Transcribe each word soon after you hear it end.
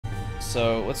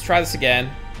So let's try this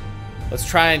again. Let's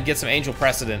try and get some angel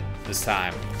precedent this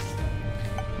time.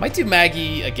 Might do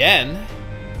Maggie again.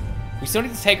 We still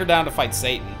need to take her down to fight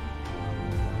Satan.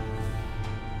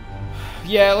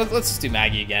 Yeah, let's just do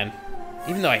Maggie again.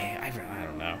 Even though I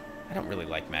don't know. I don't really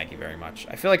like Maggie very much.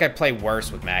 I feel like I play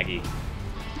worse with Maggie.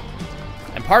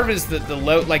 And part of it is the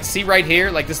low, like, see right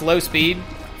here? Like, this low speed,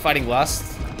 fighting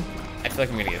Lust. I feel like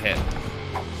I'm gonna get hit.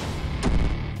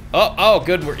 Oh,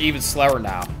 good, we're even slower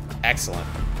now. Excellent.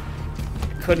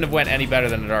 It couldn't have went any better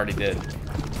than it already did.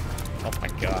 Oh my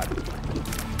god.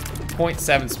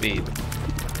 0.7 speed.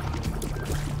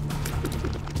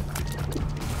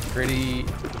 Pretty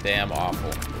damn awful.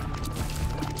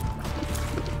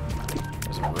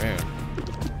 There's a rune.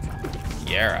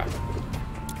 Yara.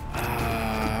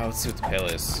 Let's see what the pill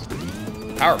is.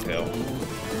 Power pill.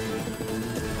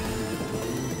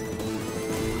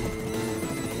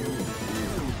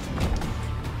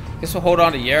 Guess we'll hold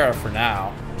on to Yara for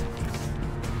now.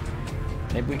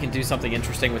 Maybe we can do something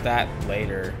interesting with that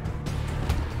later.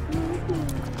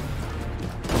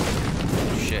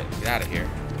 Shit, get out of here.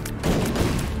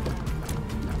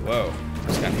 Whoa,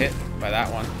 just got hit by that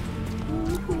one.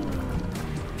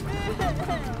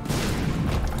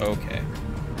 Okay.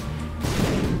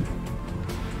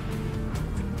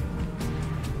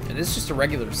 It is just a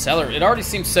regular cellar. It already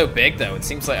seems so big, though. It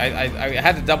seems like I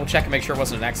had to double check and make sure it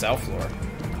wasn't an XL floor.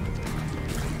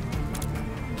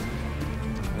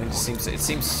 It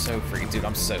seems so freaking... Dude,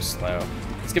 I'm so slow.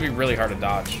 It's gonna be really hard to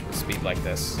dodge with speed like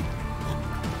this.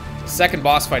 The second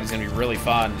boss fight is gonna be really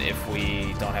fun if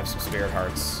we don't have some spirit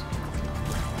hearts.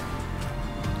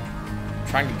 I'm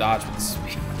trying to dodge with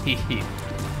speed.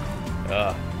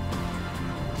 Ugh.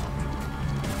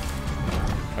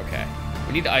 Okay.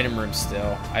 We need item rooms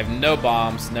still. I have no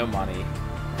bombs, no money.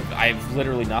 I have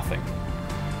literally nothing.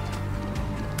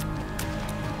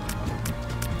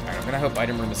 I'm gonna hope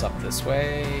item room is up this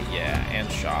way. Yeah,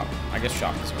 and shop. I guess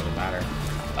shop doesn't really matter.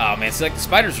 Oh man, so like the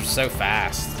spiders are so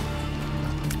fast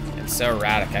and so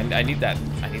erratic. I need that.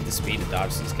 I need the speed to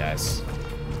dodge these guys.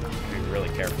 Be really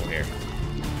careful here.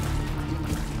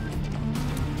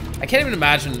 I can't even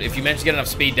imagine if you manage to get enough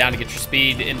speed down to get your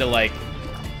speed into like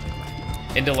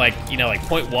you know, like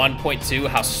 0.1, 0.2,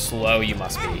 how slow you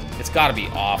must be. It's got to be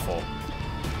awful.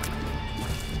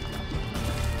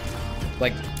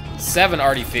 Like 7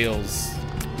 already feels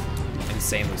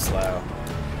insanely slow.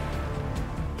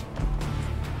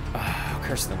 Oh,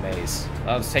 curse of the maze.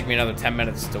 That'll just take me another 10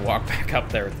 minutes to walk back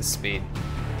up there with the speed.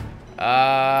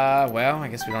 Well, I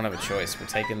guess we don't have a choice. We're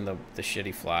taking the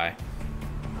shitty fly.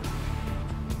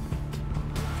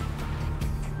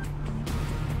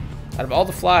 Out of all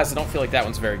the flies, I don't feel like that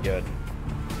one's very good.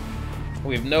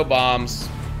 We have no bombs.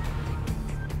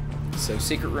 So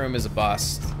secret room is a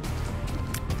bust.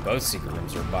 Both secret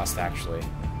rooms are a bust, actually.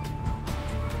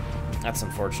 That's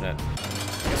unfortunate.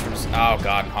 I guess we're just... Oh,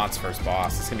 God, and Haunt's first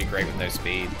boss. It's gonna be great with no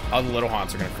speed. All the little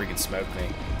Haunts are gonna freaking smoke me.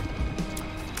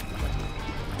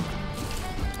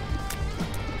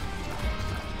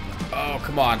 Oh,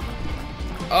 come on.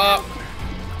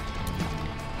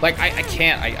 Like, I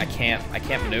can't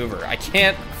maneuver. I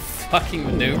can't fucking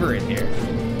maneuver in here.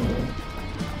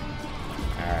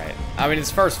 Alright. I mean,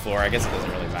 it's first floor. I guess it doesn't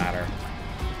really matter.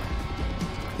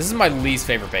 This is my least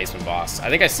favorite basement boss. I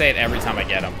think I say it every time I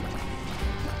get him.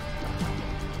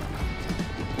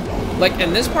 Like,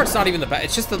 and this part's not even the bad.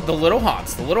 It's just the little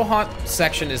haunts. The little haunt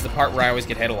section is the part where I always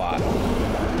get hit a lot.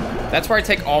 That's where I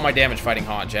take all my damage fighting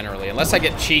haunt, generally. Unless I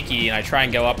get cheeky and I try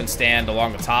and go up and stand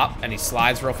along the top, and he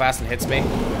slides real fast and hits me.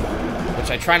 Which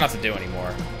I try not to do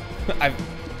anymore.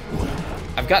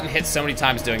 I've gotten hit so many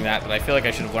times doing that I feel like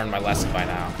I should have learned my lesson by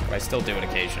now. But I still do it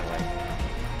occasionally.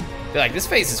 Be like, this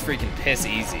phase is freaking piss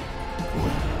easy.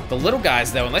 The little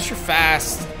guys, though, unless you're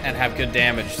fast and have good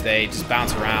damage, they just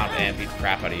bounce around and beat the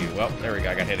crap out of you. Well, there we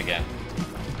go. I got hit again.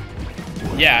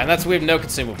 Yeah, and that's... We have no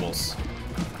consumables.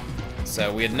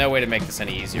 So we had no way to make this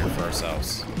any easier for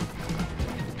ourselves.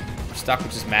 We're stuck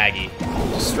with just Maggie.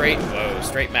 Just straight... Whoa,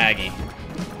 straight Maggie.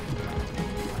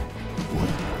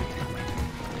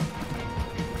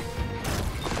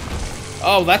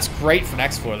 Oh, that's great for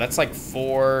next floor. That's like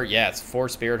 4... Yeah, it's 4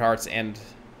 spirit hearts and...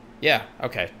 Yeah,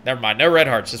 okay. Never mind. No red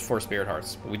hearts, just 4 spirit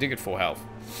hearts. But we did get full health.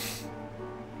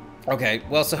 Okay,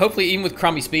 well, so hopefully even with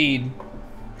crummy speed,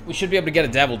 we should be able to get a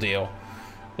devil deal.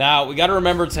 Now, we got to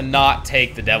remember to not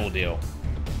take the devil deal.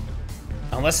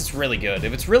 Unless it's really good.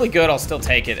 If it's really good, I'll still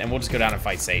take it, and we'll just go down and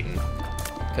fight Satan.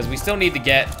 Because we still need to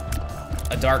get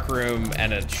a dark room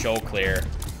and a shoal clear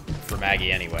for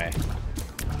Maggie anyway.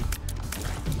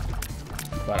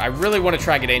 But I really want to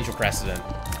try and get Angel Precedent.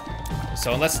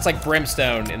 So unless it's like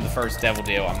Brimstone in the first devil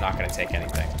deal, I'm not going to take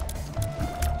anything.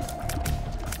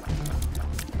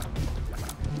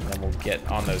 get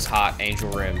on those hot angel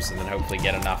rooms and then hopefully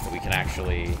get enough that we can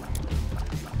actually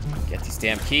get these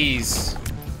damn keys.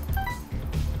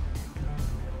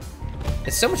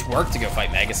 It's so much work to go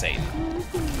fight Mega Satan.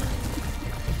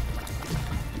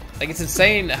 Like, it's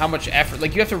insane how much effort.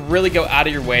 Like, you have to really go out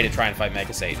of your way to try and fight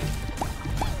Mega Satan.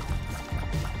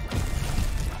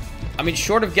 I mean,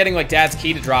 short of getting, like, Dad's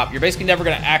key to drop, you're basically never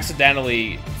going to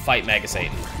accidentally fight Mega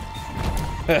Satan.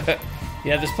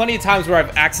 Yeah, there's plenty of times where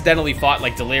I've accidentally fought,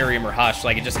 like, Delirium or Hush.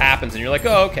 Like, it just happens, and you're like,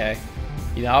 oh, okay.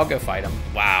 You know, I'll go fight him.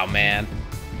 Wow, man.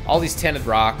 All these tinted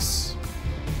rocks.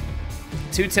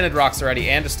 2 tinted rocks already,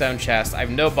 and a stone chest. I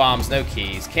have no bombs, no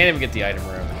keys. Can't even get the item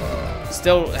room.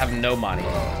 Still have no money.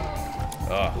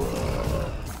 Ugh.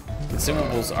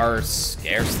 Consumables are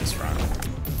scarce this run.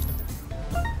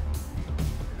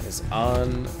 That is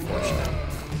unfortunate.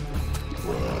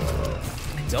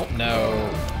 I don't know.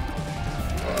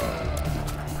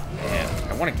 Man,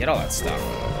 I want to get all that stuff.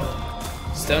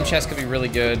 Stone chest could be really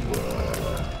good.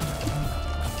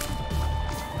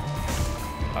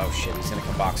 Oh shit, he's gonna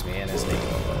come box me in, isn't he?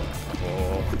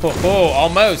 Oh,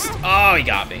 almost. Oh, he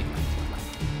got me.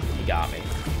 He got me.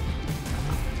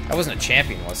 That wasn't a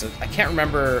champion, was it? I can't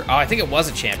remember. Oh, I think it was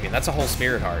a champion. That's a whole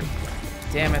spirit heart.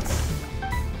 Damn it.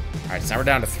 Alright, so now we're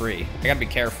down to 3. I gotta be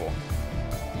careful.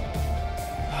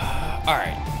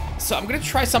 Alright. So I'm gonna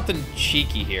try something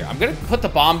cheeky here. I'm gonna put the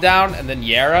bomb down and then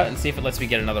Yara and see if it lets me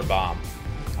get another bomb.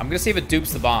 I'm gonna see if it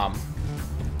dupes the bomb.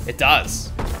 It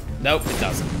does. Nope, it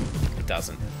doesn't. It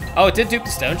doesn't. Oh, it did dupe the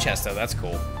stone chest though. That's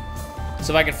cool.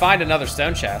 So if I can find another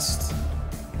stone chest,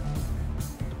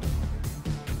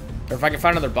 or if I can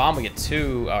find another bomb, we get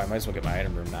 2. Oh, I might as well get my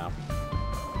item room now.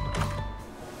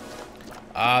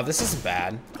 This isn't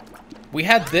bad. We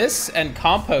had this and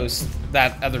compost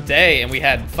that other day, and we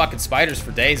had fucking spiders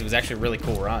for days. It was actually a really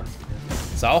cool run.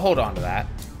 So I'll hold on to that.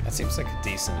 That seems like a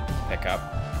decent pickup.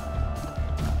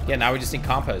 Yeah, now we just need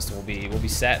compost, and we'll be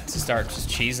set to start just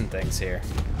cheesing things here.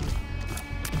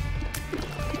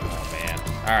 Oh man.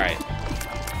 Alright.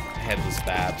 Headless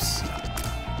Babs.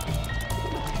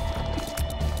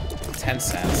 10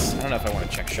 cents. I don't know if I want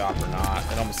to check shop or not.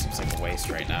 It almost seems like a waste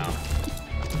right now.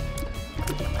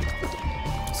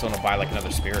 So I'm gonna buy like another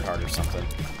spirit heart or something.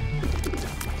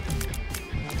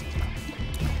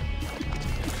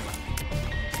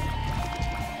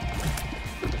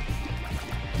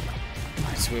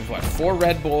 Alright, so we have what, 4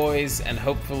 red boys and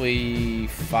hopefully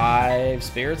 5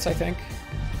 spirits, I think.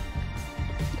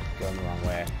 Going the wrong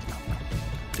way.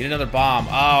 Need another bomb.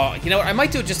 Oh, you know what? I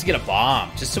might do it just to get a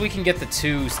bomb, just so we can get the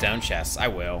 2 stone chests. I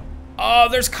will. Oh,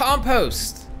 there's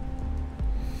compost.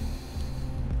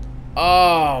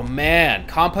 Oh, man.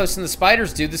 Compost and the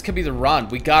spiders, dude. This could be the run.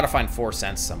 We gotta find 4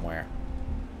 cents somewhere.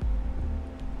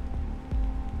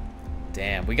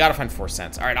 Damn, we gotta find 4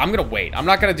 cents. All right, I'm gonna wait. I'm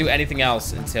not gonna do anything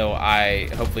else until I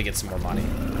hopefully get some more money.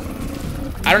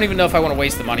 I don't even know if I want to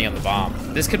waste the money on the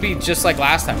bomb. This could be just like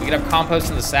last time. We could have compost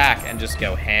in the sack and just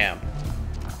go ham.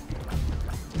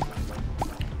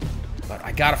 But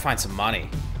I gotta find some money.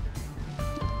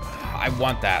 I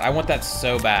want that. I want that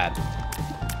so bad.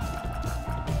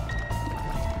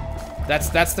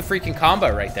 That's the freaking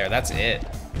combo right there. That's it.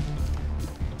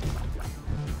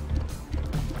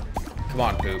 Come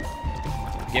on, Poop.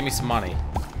 Give me some money.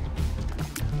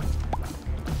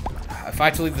 If I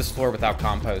have to leave this floor without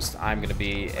compost, I'm gonna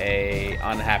be a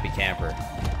unhappy camper.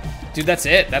 Dude, that's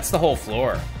it. That's the whole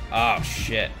floor. Oh,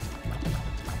 shit.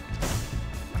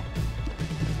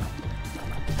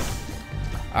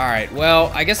 Alright,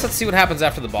 well, I guess let's see what happens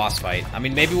after the boss fight. I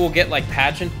mean, maybe we'll get, like,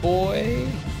 Pageant Boy.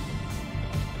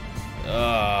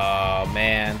 Oh,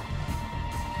 man.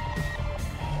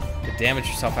 You damage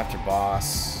yourself after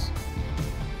boss.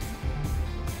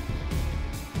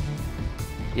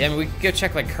 Yeah, I mean, we could go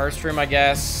check, like, Cursed Room, I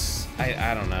guess.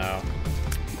 I don't know.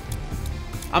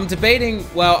 I'm debating...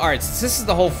 Well, alright, since this is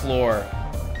the whole floor,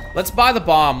 let's buy the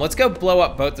bomb. Let's go blow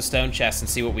up both the stone chests and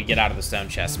see what we get out of the stone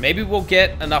chests. Maybe we'll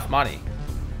get enough money.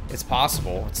 It's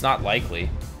possible. It's not likely.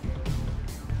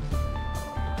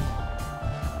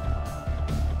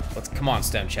 Come on,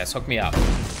 stone chest, hook me up.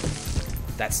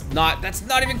 That's not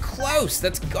even close.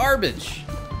 That's garbage.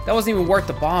 That wasn't even worth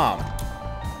the bomb.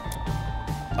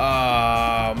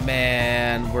 Oh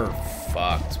man, we're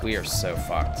fucked. We are so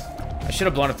fucked. I should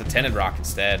have blown up the tinted rock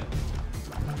instead.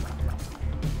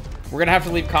 We're gonna have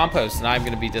to leave compost, and I'm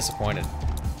gonna be disappointed.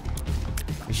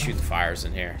 Let me shoot the fires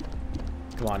in here.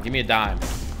 Come on, give me a dime.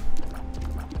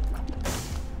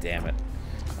 Damn it.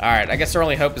 All right, I guess our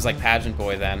only hope is like Pageant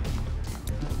Boy then.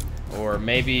 Or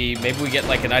maybe we get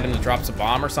like an item that drops a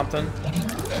bomb or something.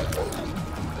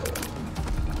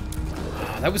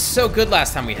 That was so good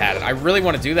last time we had it. I really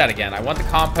want to do that again. I want the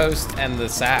compost and the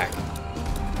sack.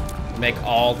 make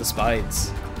all the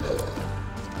spites.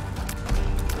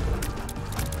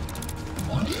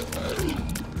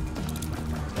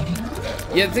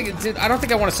 Yeah, I don't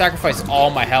think I want to sacrifice all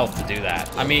my health to do that.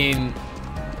 I mean,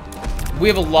 we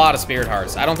have a lot of spirit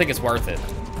hearts. I don't think it's worth it.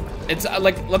 It's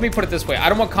like, let me put it this way. I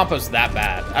don't want compost that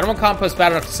bad. I don't want compost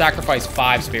bad enough to sacrifice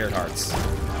 5 spirit hearts.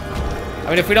 I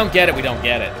mean, if we don't get it, we don't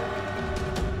get it.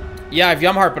 Yeah, I have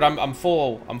Yum Heart, but I'm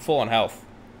full on health.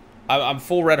 I'm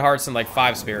full red hearts and like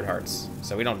 5 spirit hearts,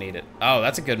 so we don't need it. Oh,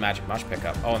 that's a good magic mush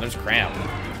pickup. Oh, and there's Cramp.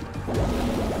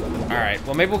 All right,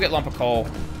 well, maybe we'll get Lump of Coal.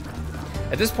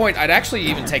 At this point, I'd actually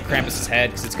even take Krampus's head,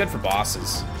 because it's good for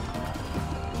bosses.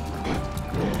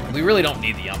 We really don't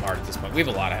need the Yum Heart at this point. We have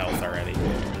a lot of health already.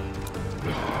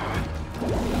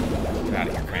 Get out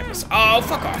of here, Krampus. Oh,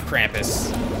 fuck off, Krampus.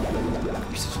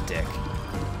 You're such a dick.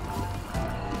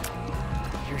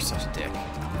 You're such a dick.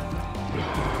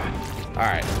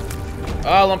 Alright.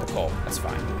 Oh, Lump of Coal. That's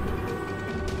fine.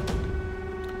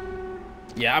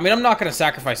 Yeah, I mean, I'm not going to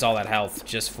sacrifice all that health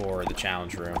just for the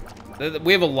challenge room.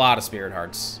 We have a lot of spirit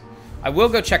hearts. I will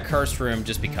go check Cursed Room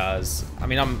just because. I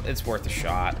mean, it's worth a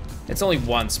shot. It's only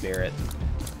 1 spirit.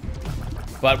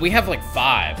 But we have like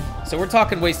 5. So we're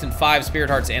talking wasting 5 spirit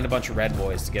hearts and a bunch of red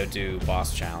boys to go do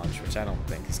boss challenge, which I don't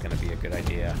think is going to be a good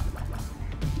idea.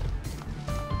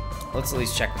 Let's at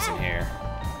least check what's in here.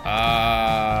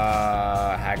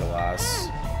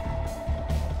 Hagelas.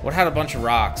 What had a bunch of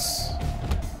rocks?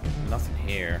 Nothing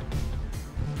here.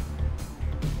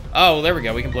 Oh, well, there we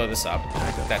go. We can blow this up.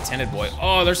 Got that tinted boy.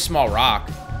 Oh, there's a small rock.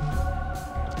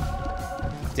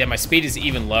 Damn, my speed is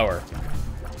even lower.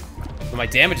 But my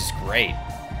damage is great.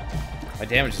 My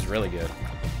damage is really good.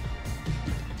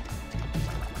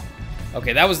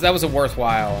 Okay, that was a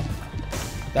worthwhile.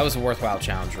 That was a worthwhile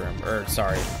challenge room. Or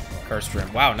sorry, cursed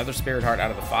room. Wow, another spirit heart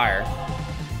out of the fire.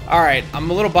 All right, I'm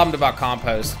a little bummed about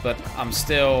compost, but I'm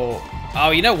still.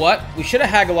 Oh, you know what? We should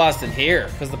have Hagelazed in here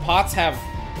because the pots have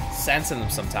sense in them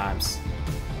sometimes.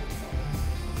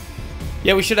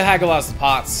 Yeah, we should have Hagelazed the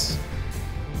pots.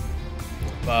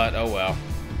 But oh well.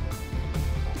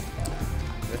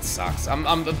 It sucks.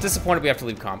 I'm disappointed we have to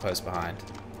leave compost behind.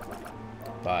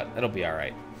 But it'll be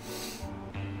alright.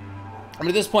 I mean,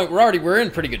 at this point, we're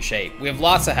in pretty good shape. We have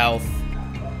lots of health.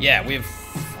 Yeah, we have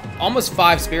almost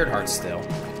 5 spirit hearts still.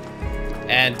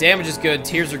 And damage is good,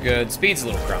 tears are good, speed's a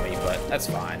little crummy, but that's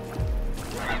fine.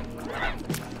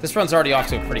 This run's already off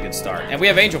to a pretty good start. And we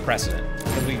have Angel Precedent,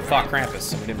 because we fought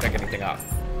Krampus and we didn't pick anything up.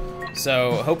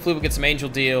 So hopefully we'll get some Angel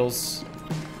deals,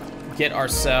 get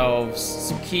ourselves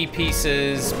some key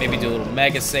pieces, maybe do a little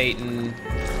Mega Satan.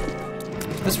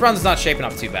 This run's not shaping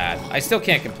up too bad. I still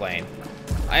can't complain.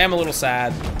 I am a little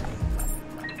sad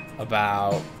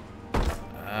about...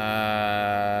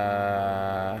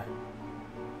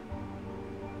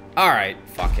 Alright,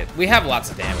 fuck it. We have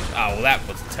lots of damage. Oh, well, that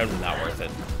was totally not worth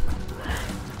it.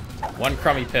 1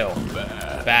 crummy pill.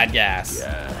 Bad gas.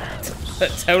 Yeah.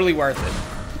 Totally worth it.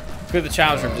 Let's go to the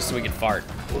challenge room just so we can fart.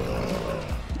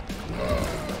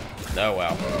 Oh,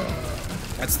 well.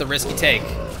 That's the risk you take.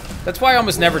 That's why I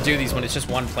almost never do these when it's just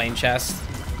 1 plain chest.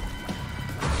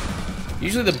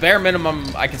 Usually the bare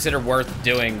minimum I consider worth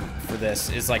doing for this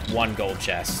is like 1 gold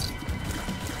chest.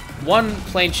 1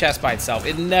 plain chest by itself,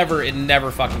 it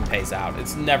never fucking pays out.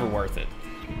 It's never worth it.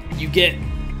 You get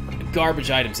garbage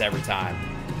items every time.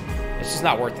 It's just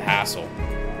not worth the hassle.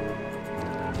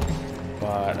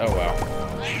 But, oh well.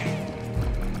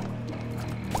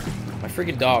 My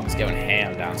freaking dog is going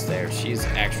ham downstairs. She's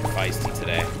extra feisty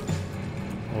today.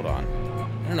 Hold on.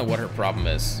 I don't know what her problem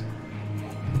is.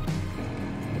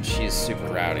 But she is super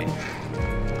rowdy.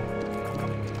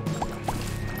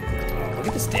 Oh, look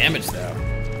at this damage, though.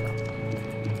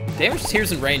 Damage,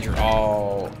 tears, and range are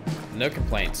all... no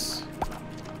complaints.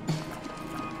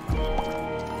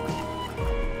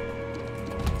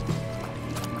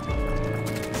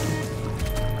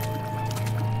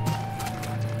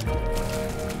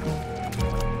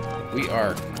 We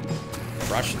are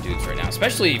crushing dudes right now,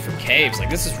 especially for caves. Like,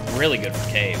 this is really good for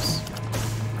caves.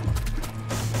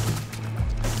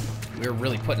 We're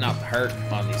really putting out the hurt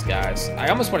on these guys. I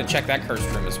almost want to check that cursed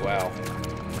room as well.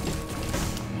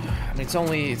 I mean, it's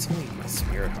only a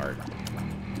spirit heart.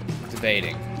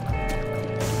 Debating.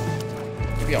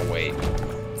 Maybe I'll wait.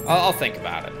 I'll think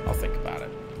about it. I'll think about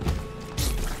it.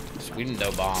 Sweden,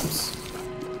 no bombs.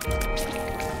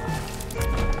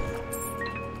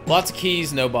 Lots of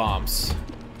keys, no bombs.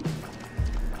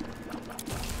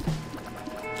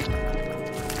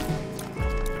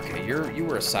 Okay, you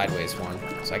were a sideways one,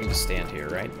 so I can just stand here,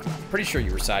 right? Pretty sure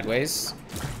you were sideways.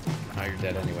 Oh, you're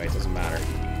dead anyway. It doesn't matter.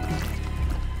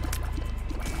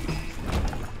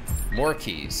 More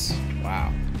keys.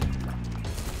 Wow.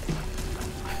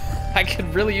 I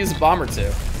could really use a bomb or two.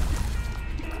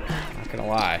 Not gonna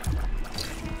lie.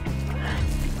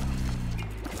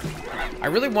 I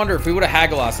really wonder if we would have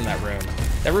Hagelos in that room.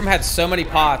 That room had so many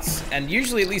pots, and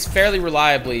usually, at least fairly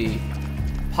reliably,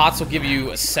 pots will give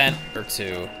you a cent or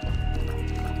two.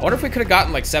 I wonder if we could have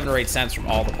gotten like 7 or 8 cents from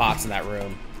all the pots in that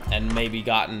room, and maybe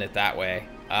gotten it that way.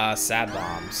 Sad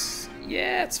bombs.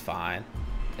 Yeah, it's fine.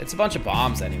 It's a bunch of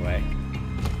bombs anyway.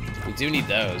 We do need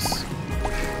those.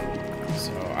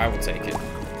 So I will take it.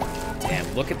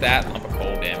 Damn, look at that lump of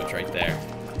coal damage right there.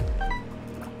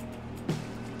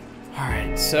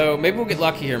 Alright, so maybe we'll get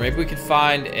lucky here. Maybe we could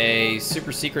find a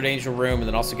super secret angel room and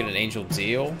then also get an angel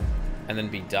deal. And then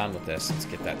be done with this. Let's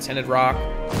get that tinted rock.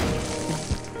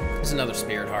 There's another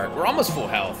spirit heart. We're almost full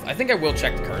health. I think I will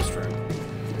check the cursed room.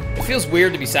 It feels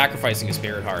weird to be sacrificing a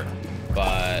spirit heart.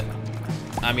 But,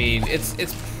 I mean,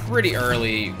 it's pretty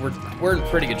early. We're in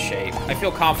pretty good shape. I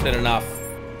feel confident enough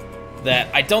that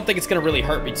I don't think it's going to really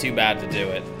hurt me too bad to do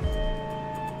it.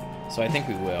 So I think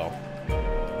we will.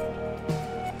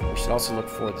 We should also look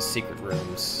for the secret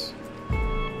rooms.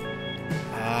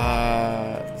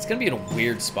 It's going to be in a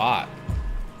weird spot.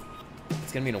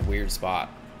 It's going to be in a weird spot.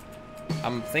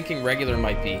 I'm thinking regular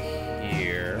might be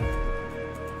here.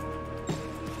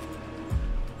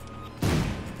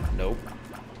 Nope.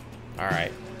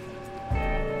 Alright.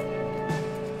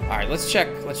 Alright, let's check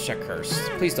cursed.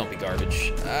 Please don't be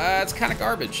garbage. It's kind of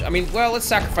garbage. I mean, well, let's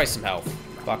sacrifice some health.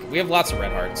 Fuck it. We have lots of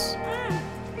red hearts.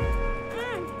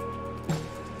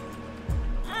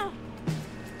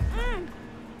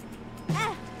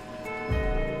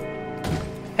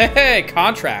 Hey,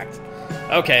 contract.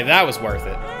 Okay, that was worth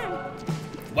it.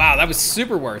 Wow, that was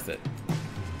super worth it.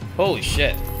 Holy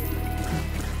shit.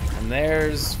 And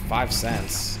there's 5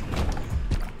 cents.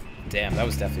 Damn, that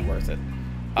was definitely worth it.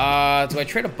 Do I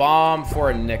trade a bomb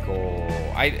for a nickel?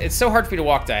 It's so hard for me to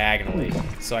walk diagonally,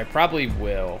 so I probably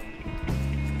will.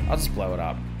 I'll just blow it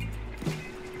up.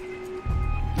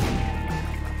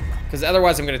 Because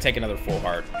otherwise I'm going to take another full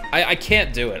heart. I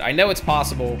can't do it. I know it's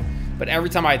possible, but every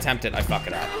time I attempt it, I fuck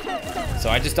it up. So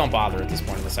I just don't bother at this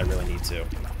point unless I really need to.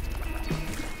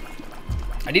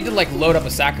 I need to like load up a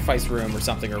sacrifice room or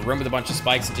something, or a room with a bunch of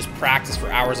spikes and just practice for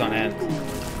hours on end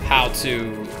how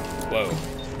to,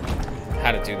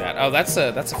 how to do that. Oh, that's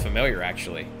a familiar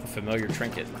actually, a familiar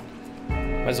trinket.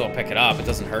 Might as well pick it up. It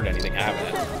doesn't hurt anything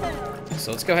having it.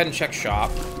 So let's go ahead and check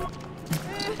shop.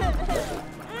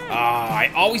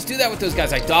 I always do that with those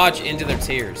guys. I dodge into their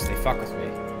tiers. They fuck with me.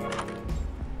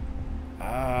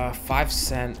 5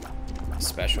 cent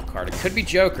special card. It could be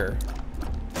Joker,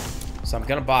 so I'm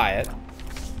gonna buy it.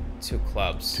 2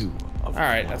 clubs. All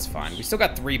right, that's fine. We still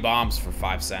got 3 bombs for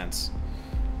 5 cents.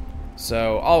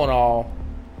 So all in all,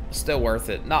 still worth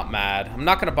it. Not mad. I'm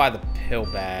not gonna buy the pill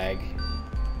bag.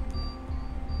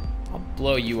 I'll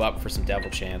blow you up for some devil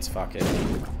chance. Fuck it.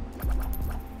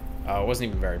 Oh, it wasn't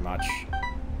even very much.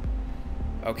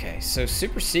 Okay, so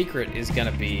super secret is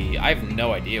gonna be, I have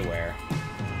no idea where.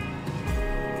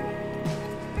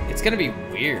 It's gonna be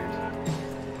weird.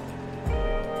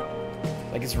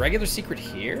 Like, is regular secret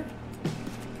here?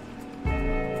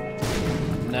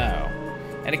 No.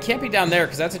 And it can't be down there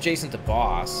because that's adjacent to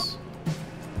boss.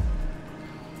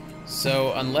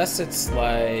 So unless it's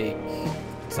like,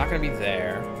 it's not gonna be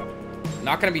there.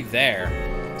 Not gonna be there.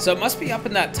 So it must be up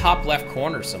in that top left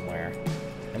corner somewhere.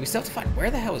 And we still have to find, where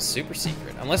the hell is super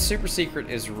secret? Unless super secret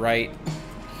is right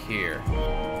here.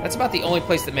 That's about the only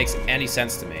place that makes any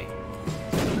sense to me.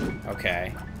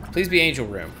 Okay. Please be angel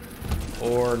room.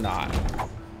 Or not.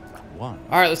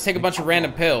 Alright, let's take a bunch of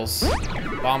random pills.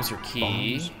 Bombs are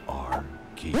key. Bombs are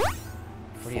key.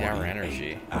 48-hour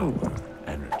energy. Hour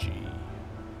energy.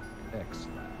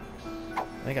 Excellent.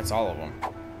 I think that's all of them.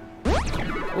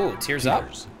 Ooh, tears up.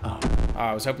 Oh,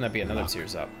 I was hoping that'd be another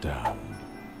tears up. Down.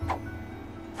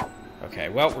 Okay,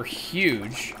 well, we're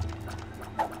huge.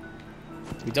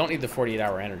 We don't need the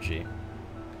 48-hour energy.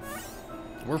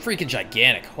 We're freaking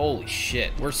gigantic. Holy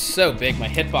shit. We're so big. My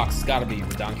hitbox has got to be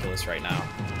redonkulous right now.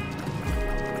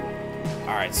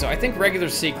 Alright, so I think regular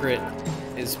secret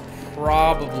is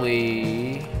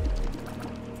probably...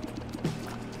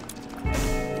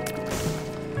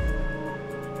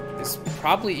 It's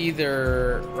probably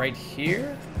either right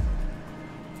here?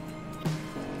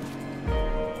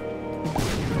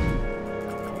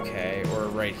 Okay, or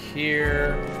right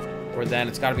here. Or then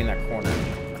it's got to be in that corner.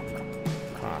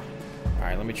 Huh.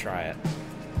 Alright, let me try it.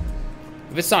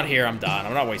 If it's not here, I'm done.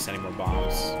 I'm not wasting any more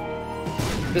bombs.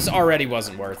 This already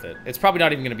wasn't worth it. It's probably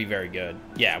not even going to be very good.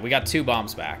 Yeah, we got 2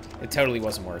 bombs back. It totally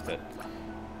wasn't worth it.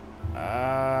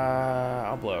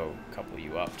 I'll blow a couple of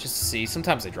you up just to see.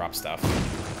 Sometimes they drop stuff.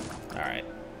 Alright.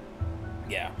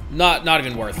 Yeah, not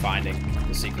even worth finding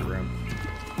the secret room.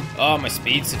 Oh, my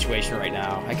speed situation right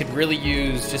now. I could really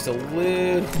use just a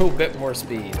little bit more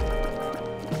speed.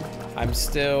 I'm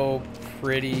still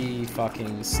pretty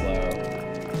fucking slow.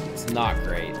 It's not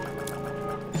great.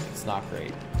 It's not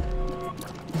great.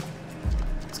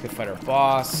 Let's go fight our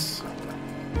boss.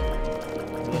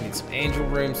 We'll need some angel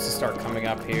rooms to start coming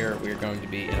up here. We're going to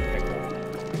be in a pickle.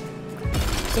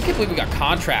 Still can't believe we got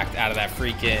contract out of that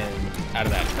first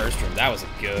room. That was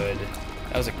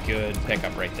a good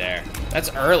pickup right there.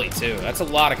 That's early too. That's a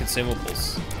lot of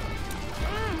consumables.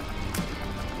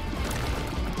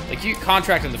 Like, you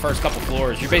contract in the first couple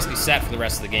floors, you're basically set for the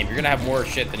rest of the game. You're gonna have more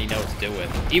shit than you know what to do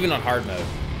with, even on hard mode.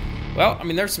 Well, I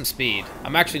mean, there's some speed.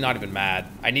 I'm actually not even mad.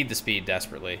 I need the speed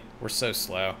desperately. We're so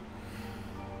slow.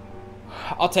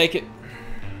 I'll take it.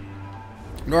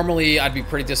 Normally, I'd be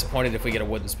pretty disappointed if we get a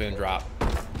wooden spoon drop.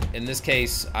 In this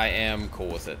case, I am cool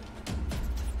with it.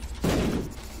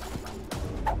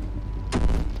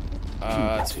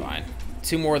 That's fine.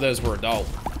 2 more of those were adult.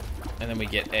 And then we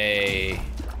get an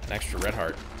extra red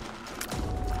heart.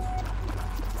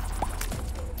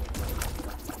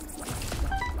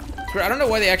 I don't know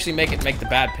why they actually make the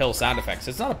bad pill sound effects.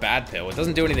 It's not a bad pill. It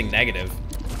doesn't do anything negative.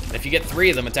 And if you get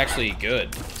 3 of them, it's actually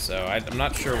good. So I'm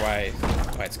not sure why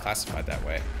it's classified that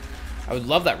way. I would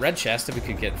love that red chest if we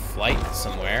could get flight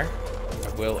somewhere. I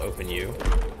will open you.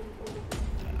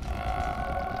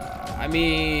 I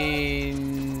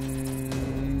mean,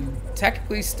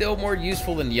 technically still more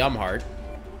useful than Yum Heart.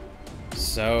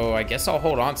 So I guess I'll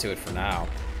hold on to it for now.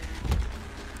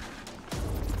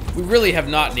 We really have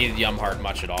not needed Yum Heart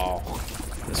much at all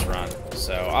this run.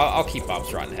 So I'll keep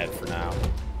Bob's Rotten Head for now.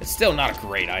 It's still not a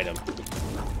great item.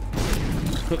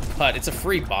 But it's a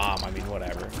free bomb. I mean,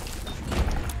 whatever.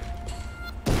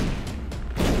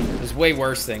 There's way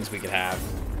worse things we could have.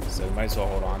 So we might as well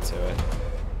hold on to it.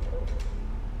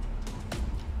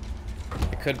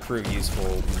 It could prove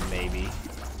useful, maybe.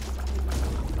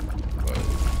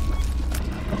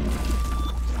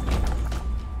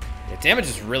 Yeah, damage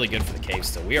is really good for the cave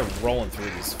still. We are rolling through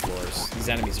these floors. These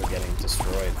enemies are getting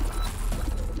destroyed.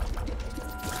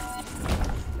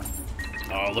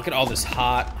 Oh, look at all this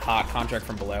hot contract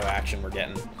from below action we're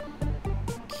getting.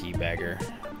 Key beggar.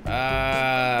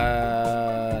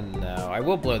 No. I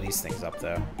will blow these things up,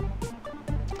 though.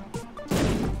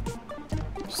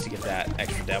 Just to get that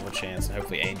extra devil chance and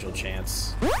hopefully angel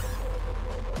chance. We're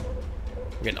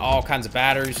getting all kinds of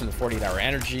batteries from the 48-hour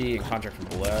energy and contract from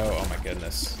below. Oh, my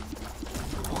goodness.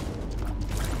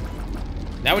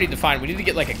 Now we need to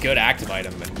get, like, a good active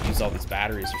item and use all these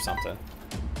batteries or something.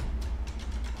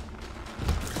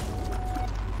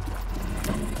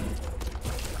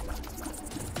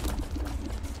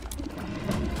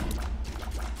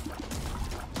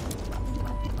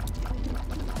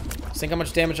 Think how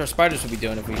much damage our spiders would be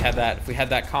doing if we had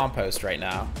that compost right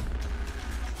now.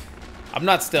 I'm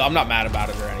not mad about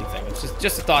it or anything. It's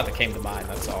just a thought that came to mind,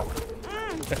 that's all.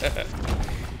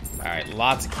 Alright,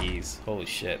 lots of keys. Holy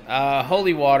shit.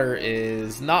 Holy water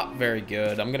is not very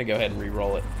good. I'm gonna go ahead and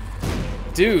re-roll it.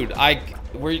 Dude,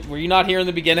 were you not here in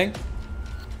the beginning?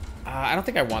 I don't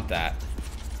think I want that.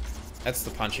 That's the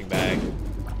punching bag.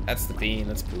 That's the bean,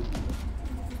 that's poop.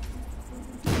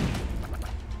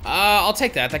 I'll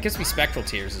take that. That gives me spectral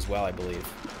tears as well, I believe.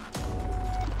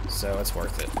 So it's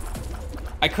worth it.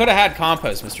 I could have had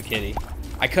compost, Mr. Kitty.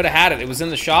 I could have had it. It was in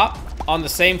the shop on the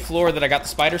same floor that I got the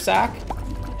spider sack,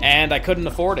 and I couldn't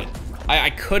afford it. I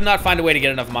could not find a way to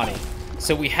get enough money.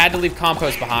 So we had to leave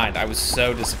compost behind. I was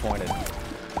so disappointed.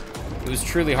 It was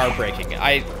truly heartbreaking.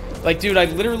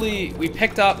 We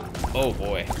picked up, oh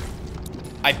boy.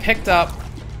 I picked up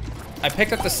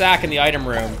the sack in the item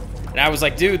room, and I was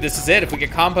like, dude, this is it. If we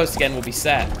get compost again, we'll be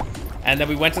set. And then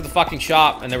we went to the fucking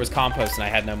shop, and there was compost, and I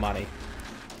had no money.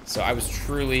 So I was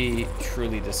truly,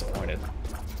 truly disappointed.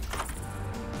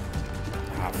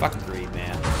 Ah, fucking greed,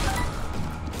 man.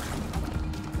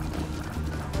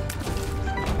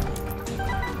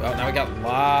 Well, now we got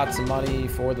lots of money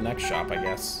for the next shop, I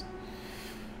guess.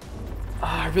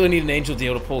 I really need an angel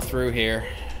deal to pull through here.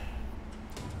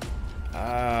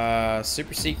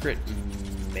 Super secret,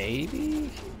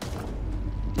 maybe?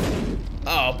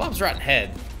 Oh, Bob's Rotten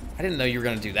Head. I didn't know you were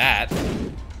gonna do that.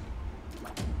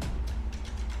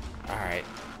 Alright.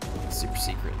 Super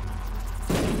secret.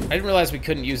 I didn't realize we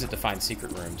couldn't use it to find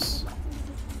secret rooms.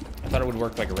 I thought it would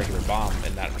work like a regular bomb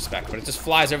in that respect, but it just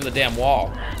flies over the damn wall.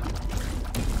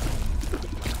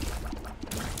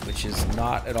 Which is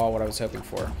not at all what I was hoping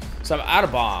for. So I'm out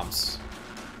of bombs.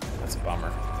 That's a bummer.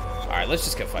 Alright, let's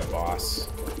just go fight boss.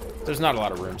 There's not a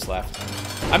lot of rooms left.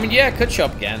 I mean, yeah, it could show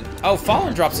up again. Oh,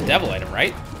 Fallen drops a devil item,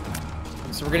 right?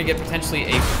 So we're gonna get potentially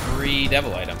a free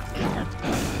devil item.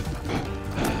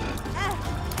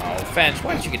 Oh, Fench,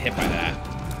 why did you get hit by that?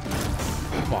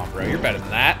 Come on, bro, you're better than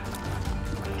that.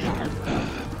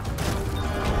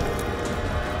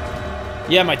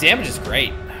 Yeah, my damage is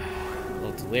great. A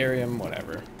little delirium,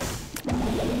 whatever. I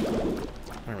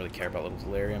don't really care about little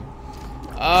delirium.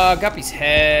 Guppy's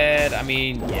head. I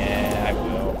mean, yeah, I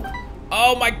will.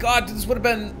 Oh my god, this would have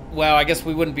been... Well, I guess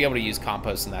we wouldn't be able to use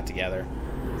compost and that together.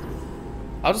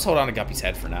 I'll just hold on to Guppy's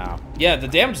head for now. Yeah, the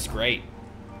damage is great.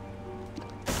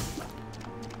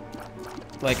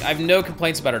 Like, I have no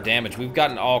complaints about our damage. We've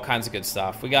gotten all kinds of good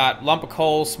stuff. We got lump of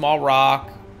coal, small rock,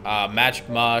 magic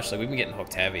mush. Like, we've been getting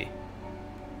hooked heavy.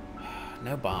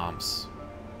 No bombs.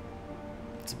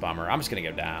 It's a bummer. I'm just gonna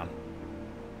go down.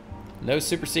 No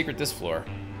super secret this floor.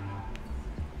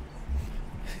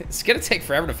 It's gonna take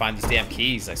forever to find these damn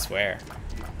keys, I swear.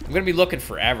 I'm gonna be looking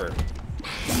forever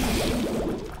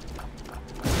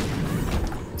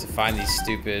to find these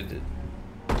stupid...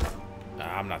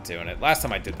 I'm not doing it. Last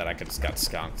time I did that, I just got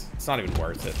skunked. It's not even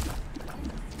worth it.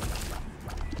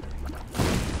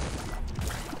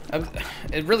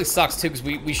 It really sucks, too, because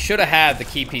we should have had the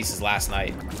key pieces last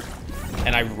night.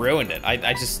 And I ruined it.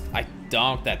 I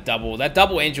donked that double. That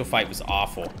double angel fight was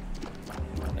awful.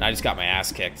 And I just got my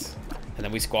ass kicked. And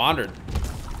then we squandered.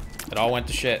 It all went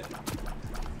to shit.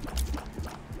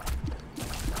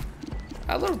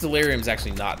 A little delirium's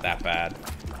actually not that bad.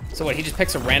 So what, he just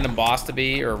picks a random boss to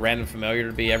be, or a random familiar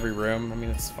to be every room? I mean,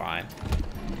 it's fine.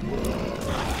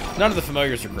 None of the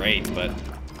familiars are great, but...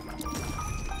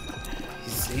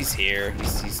 He's here.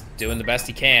 He's doing the best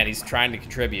he can. He's trying to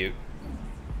contribute.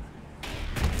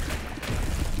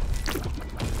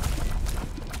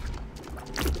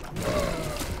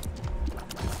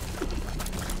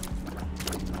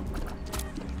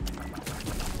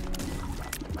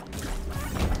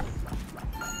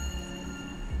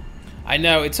 I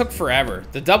know, it took forever.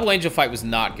 The double angel fight was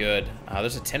not good.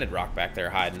 There's a tinted rock back there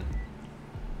hiding.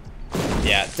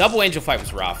 Yeah, double angel fight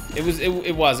was rough. It was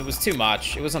too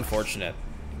much. It was unfortunate.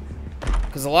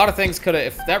 Because a lot of things could have,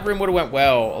 if that room would have went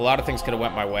well, a lot of things could have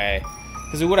went my way.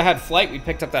 Because we would have had flight, we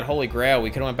picked up that holy grail, we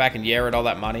could have went back and yarred all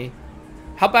that money.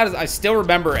 How bad is, I still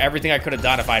remember everything I could have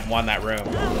done if I had won that room.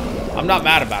 I'm not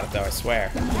mad about it though, I swear.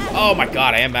 Oh my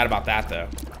god, I am mad about that though.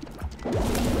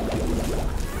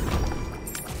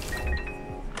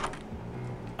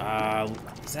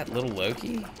 Is that little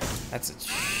Loki? That's a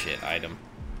shit item.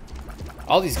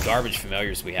 All these garbage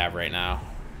familiars we have right now.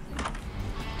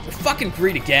 We're fucking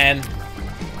greed again.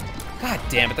 God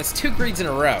damn it, that's 2 greeds in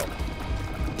a row.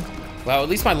 Well, at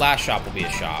least my last shop will be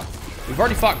a shop. We've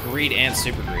already fought greed and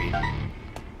super greed.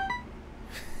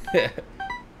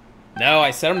 No,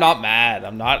 I said I'm not mad.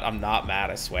 I'm not mad,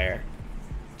 I swear.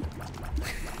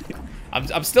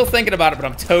 I'm still thinking about it, but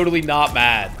I'm totally not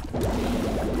mad.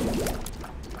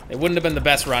 It wouldn't have been the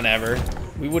best run ever.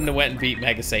 We wouldn't have went and beat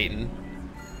Mega Satan.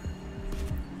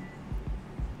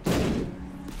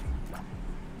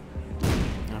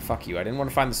 Oh, fuck you. I didn't want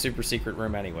to find the super secret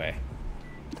room anyway.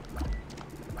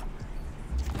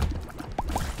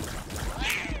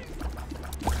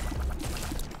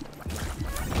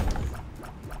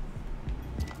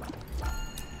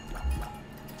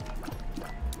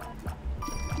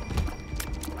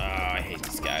 Oh, I hate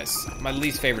these guys. My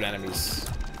least favorite enemies.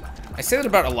 I say that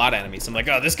about a lot of enemies. I'm like,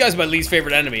 oh, this guy's my least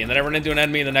favorite enemy, and then I run into an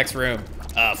enemy in the next room.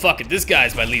 Fuck it, this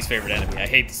guy's my least favorite enemy. I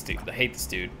hate this dude. I hate this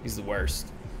dude. He's the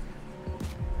worst.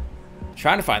 I'm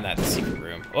trying to find that in the secret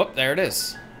room. Oh, there it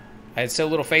is. I had so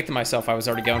little faith in myself, I was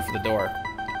already going for the door.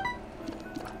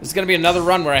 This is gonna be another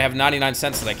run where I have 99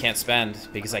 cents that I can't spend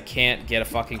because I can't get a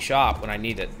fucking shop when I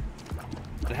need it.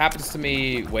 It happens to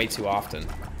me way too often.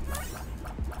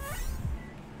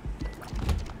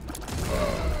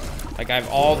 Like, I have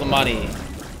all the money,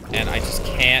 and I just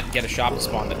can't get a shop to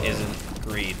spawn that isn't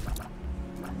greed.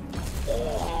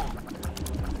 Man,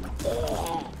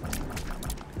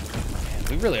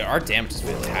 we really, our damage is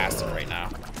fantastic right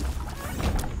now.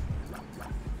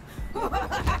 Oh, I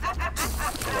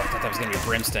thought that was gonna be a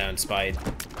brimstone spite.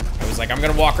 I was like, I'm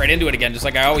gonna walk right into it again, just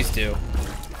like I always do.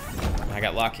 And I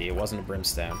got lucky, it wasn't a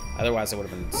brimstone. Otherwise, I would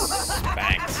have been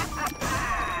spanked.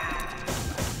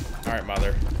 All right,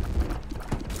 mother.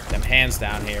 Them hands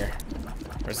down here.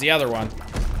 Where's the other one?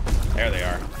 There they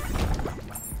are.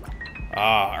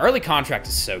 Early contract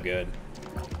is so good.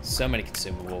 So many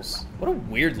consumables. What a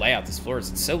weird layout this floor is.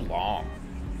 It's so long.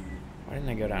 Why didn't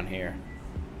I go down here?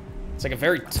 It's like a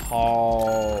very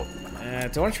tall... do I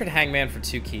want to trade Hangman for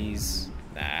 2 keys?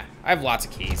 Nah. I have lots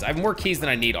of keys. I have more keys than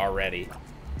I need already.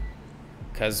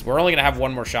 Because we're only going to have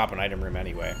 1 more shop and item room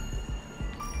anyway.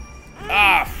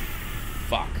 Ah,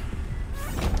 fuck.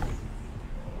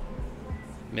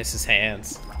 Mrs.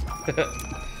 Hands.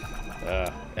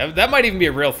 That might even be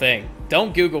a real thing.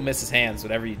 Don't Google Mrs. Hands,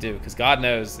 whatever you do, because God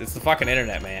knows, it's the fucking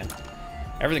internet, man.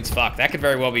 Everything's fucked. That could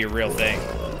very well be a real thing.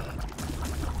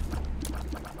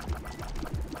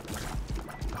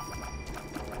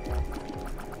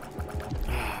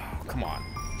 Oh, come on.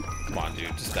 Come on, dude.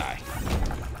 Just die.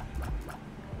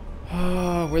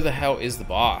 Oh, where the hell is the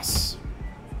boss?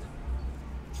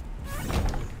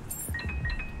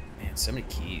 Man, so many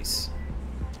keys.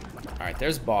 Alright,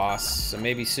 there's boss. So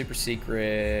maybe super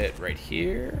secret right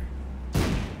here.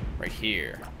 Right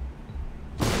here.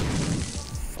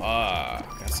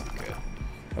 Fuck. That's not good.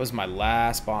 That was my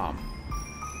last bomb.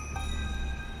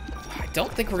 I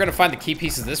don't think we're going to find the key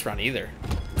pieces this run either.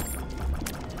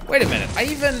 Wait a minute.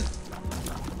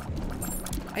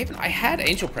 I had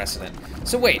Angel Precedent.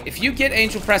 So wait, if you get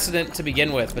Angel Precedent to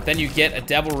begin with, but then you get a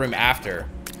Devil Room after,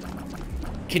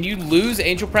 can you lose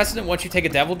Angel Precedent once you take a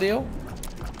Devil Deal?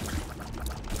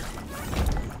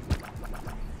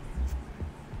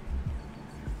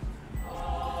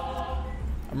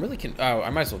 I'm really oh, I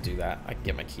might as well do that. I can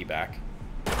get my key back.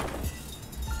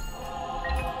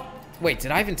 Wait,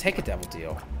 did I even take a Devil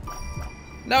Deal?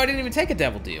 No, I didn't even take a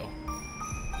Devil Deal.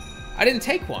 I didn't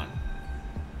take one.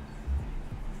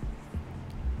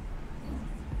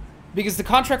 Because the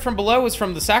contract from below was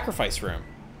from the Sacrifice Room.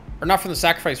 Or not from the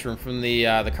Sacrifice Room, from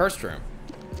the Cursed Room.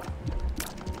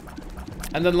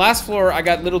 And then last floor, I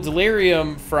got Little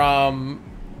Delirium from...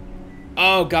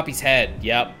 Oh, Guppy's head.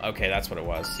 Yep. Okay, that's what it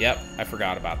was. Yep, I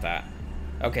forgot about that.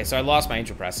 Okay, so I lost my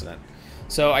Angel Precedent.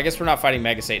 So I guess we're not fighting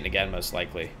Mega Satan again, most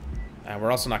likely. And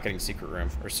we're also not getting Secret Room,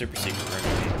 or Super Secret Room.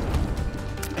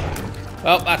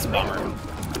 Well, that's a bummer.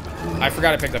 I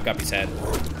forgot I picked up Guppy's head.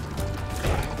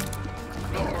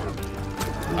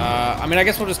 I mean, I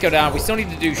guess we'll just go down. We still need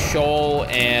to do Shoal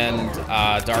and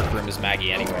Dark Room as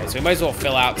Maggie anyway. So we might as well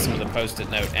fill out some of the post-it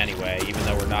note anyway, even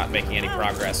though we're not making any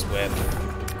progress with...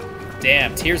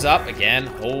 Damn, Tears Up again.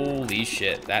 Holy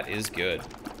shit, that is good.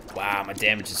 Wow, my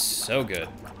damage is so good.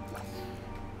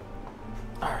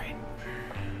 Alright.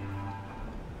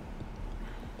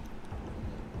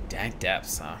 Dank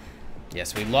Depths, huh?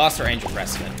 Yes, we lost our Angel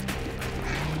Precedent.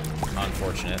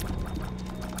 Unfortunate.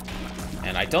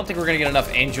 And I don't think we're going to get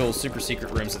enough Angel Super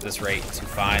Secret Rooms at this rate to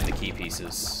find the key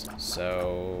pieces.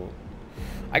 So...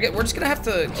 we're just going to have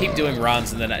to keep doing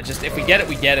runs, and then just, if we get it,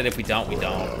 we get it. If we don't, we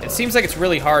don't. It seems like it's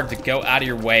really hard to go out of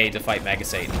your way to fight Mega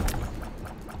Satan.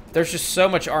 There's just so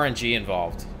much RNG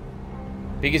involved.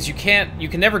 Because you can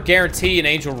never guarantee an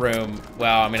Angel Room,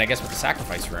 well, I mean, I guess with the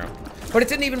Sacrifice Room. But it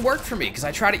didn't even work for me, because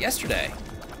I tried it yesterday.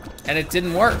 And it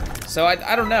didn't work. So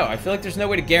I don't know. I feel like there's no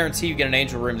way to guarantee you get an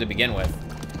Angel Room to begin with.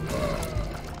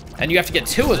 And you have to get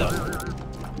 2 of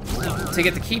them to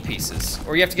get the key pieces.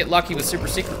 Or you have to get lucky with Super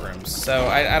Secret Rooms. So,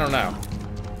 I don't know.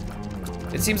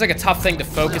 It seems like a tough thing to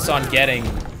focus on getting.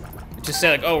 Just say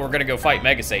like, oh, we're gonna go fight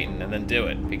Mega Satan, and then do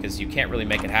it. Because you can't really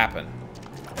make it happen.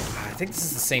 I think this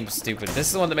is the same stupid. This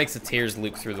is the one that makes the tears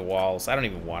loop through the walls. I don't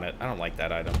even want it. I don't like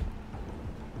that item.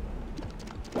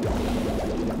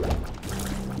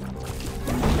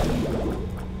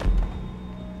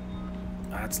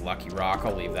 That's Lucky Rock.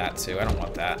 I'll leave that too. I don't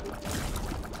want that.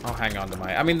 I'll hang on to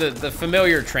my... I mean, the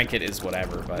familiar trinket is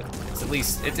whatever, but it's at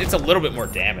least... It's a little bit more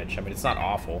damage. I mean, it's not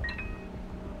awful.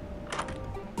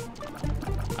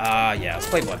 Yeah, let's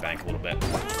play Blood Bank a little bit.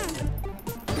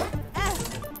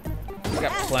 We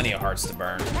got plenty of hearts to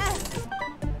burn.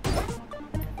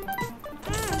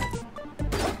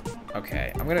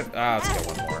 Okay, I'm gonna... let's go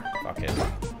one more. Fuck it.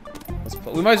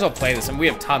 We might as well play this, and we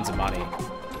have tons of money.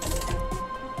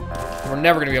 We're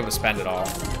never gonna be able to spend it all.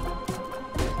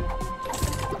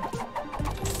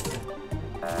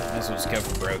 Might as well just go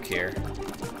for broke here.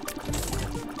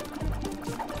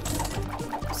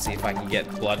 See if I can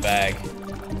get Blood Bag.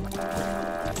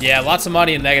 Yeah, lots of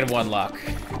money and -1 luck.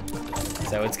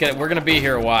 So it's we're gonna be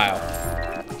here a while.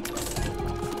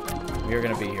 We're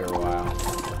gonna be here a while.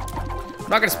 I'm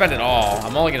not gonna spend it all.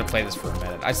 I'm only gonna play this for a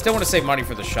minute. I still want to save money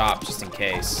for the shop just in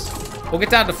case. We'll get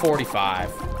down to 45.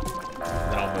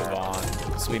 Then I'll move on.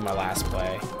 This will be my last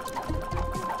play.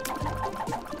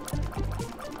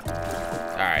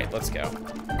 Alright, let's go.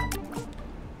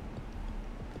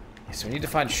 So we need to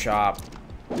find shop.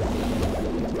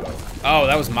 Oh,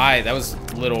 that was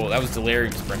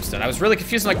Delirium's brimstone. I was really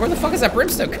confused. I'm like, where the fuck is that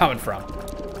brimstone coming from?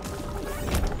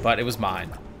 But it was mine.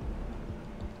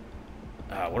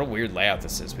 What a weird layout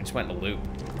this is. We just went in a loop.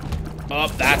 Oh,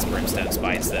 that's brimstone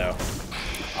spice, though.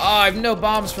 Oh, I have no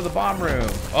bombs for the bomb room.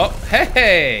 Oh,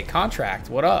 hey, contract.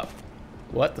 What up?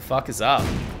 What the fuck is up?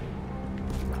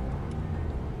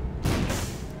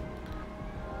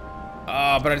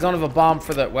 But I don't have a bomb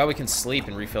for the... Well, we can sleep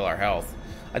and refill our health.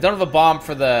 I don't have a bomb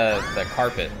for the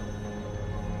carpet.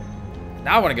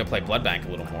 Now I want to go play blood bank a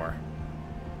little more.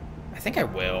 I think I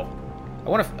will. I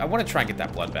want to try and get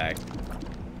that blood bag.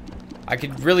 I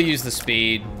could really use the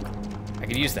speed. I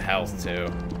could use the health too.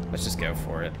 Let's just go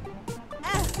for it.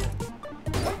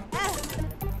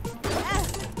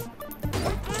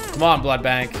 Come on, blood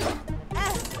bank.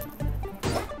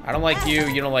 I don't like you.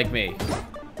 You don't like me.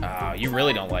 Oh, you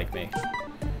really don't like me.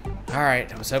 All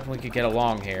right. I was hoping we could get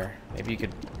along here. Maybe you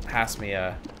could pass me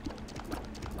a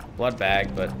blood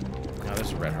bag, but no,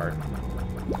 there's a red heart.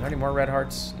 Are there any more red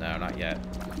hearts? No, not yet.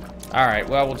 All right.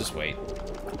 Well, we'll just wait.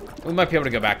 We might be able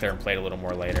to go back there and play it a little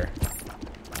more later.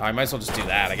 Oh, I might as well just do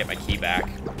that. I get my key back.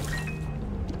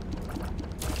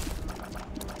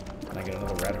 And I get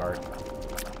another red heart.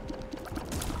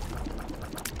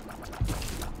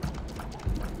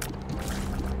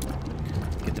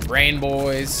 Get the brain,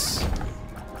 boys.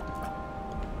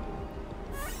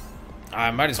 I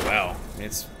might as well.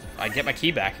 I get my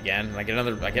key back again, and I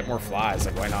get more flies.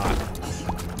 Like, why not?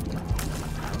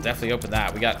 I'll definitely open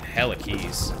that. We got hella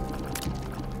keys.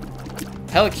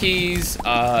 Hella keys,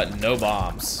 no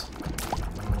bombs.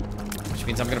 Which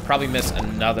means I'm gonna probably miss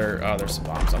another, oh, there's some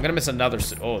bombs. I'm gonna miss another,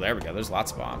 oh, there we go, there's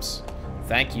lots of bombs.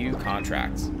 Thank you,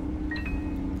 contract.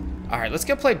 All right, let's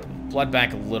go play blood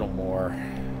bank a little more.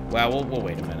 Well, we'll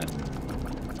wait a minute.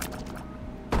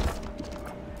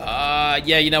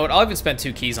 Yeah, you know what, I'll even spend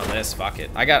 2 keys on this, fuck it.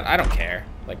 I don't care.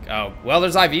 Like, oh, well,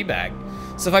 there's IV bag.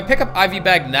 So if I pick up IV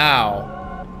bag now,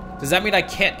 does that mean I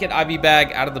can't get IV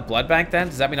bag out of the blood bank then?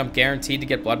 Does that mean I'm guaranteed to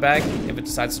get blood bag if it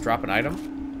decides to drop an item?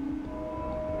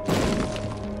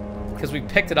 Because we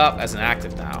picked it up as an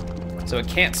active now. So it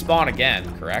can't spawn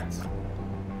again, correct?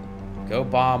 Go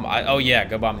bomb, oh yeah,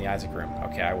 go bomb the Isaac room.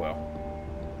 Okay, I will.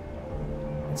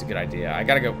 That's a good idea. I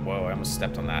gotta go, whoa, I almost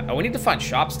stepped on that. Oh, we need to find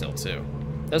shop still too.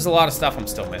 There's a lot of stuff I'm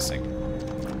still missing.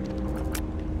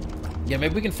 Yeah,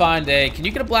 maybe we can find can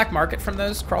you get a black market from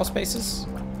those crawl spaces?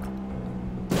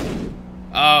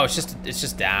 Oh, it's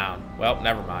just down. Well,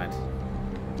 never mind.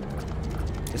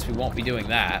 Guess we won't be doing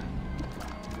that.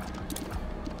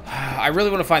 I really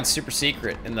want to find super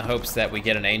secret in the hopes that we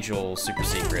get an angel super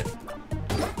secret.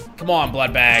 Come on,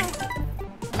 blood bag.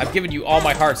 I've given you all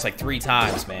my hearts like 3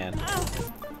 times, man.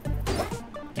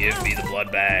 Give me the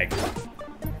blood bag.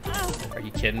 Are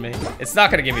you kidding me? It's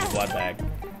not gonna give me the blood bag.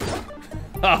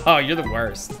 Oh, you're the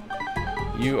worst.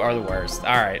 You are the worst.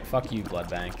 All right, fuck you, blood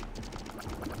bank.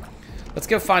 Let's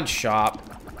go find shop.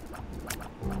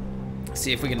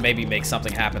 See if we can maybe make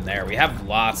something happen there. We have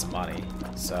lots of money,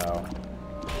 so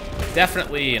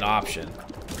definitely an option.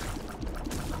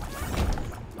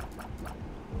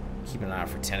 Keep an eye out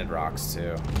for tinted rocks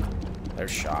too.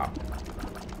 There's shop.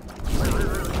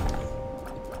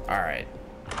 All right,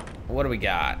 what do we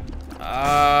got?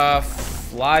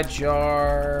 Fly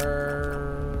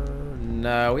jar.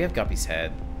 No, we have Guppy's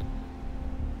head.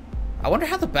 I wonder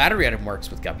how the battery item works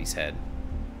with Guppy's head.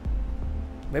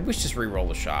 Maybe we should just re-roll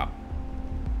the shop.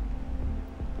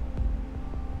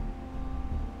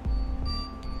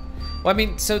 Well, I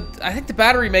mean, so I think the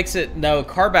battery makes it... No,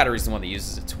 car battery's the one that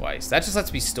uses it twice. That just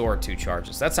lets me store 2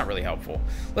 charges. That's not really helpful.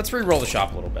 Let's re-roll the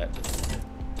shop a little bit.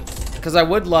 Because I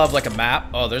would love, like, a map.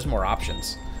 Oh, there's more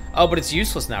options. Oh, but it's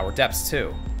useless now. We're depths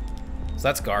 2. So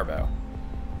that's Garbo.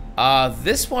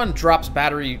 This one drops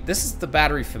battery. This is the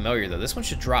battery familiar, though. This one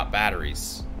should drop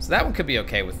batteries. So that one could be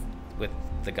okay with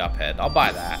the Gup head. I'll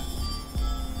buy that.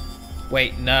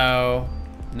 Wait, no.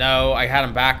 No, I had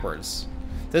them backwards.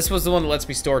 This was the one that lets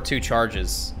me store 2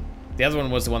 charges. The other one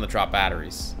was the one that dropped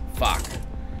batteries. Fuck.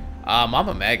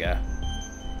 Mama Mega.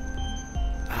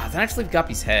 Then I have to leave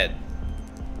Guppy's head.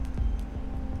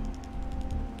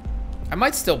 I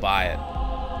might still buy it.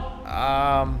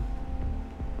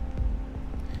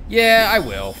 Yeah, I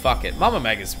will. Fuck it. Mama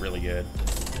Mega's really good.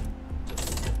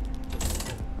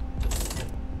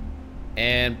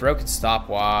 And broken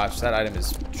stopwatch. That item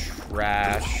is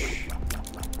trash.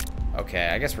 Okay,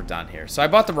 I guess we're done here. So I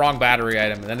bought the wrong battery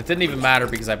item, and then it didn't even matter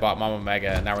because I bought Mama Mega,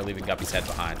 and now we're leaving Guppy's head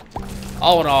behind.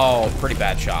 All in all, pretty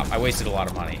bad shop. I wasted a lot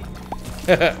of money.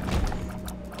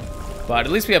 But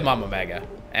at least we have Mama Mega.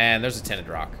 And there's a tinted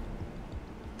rock.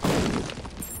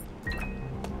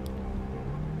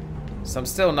 So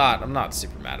I'm not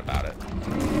super mad about it.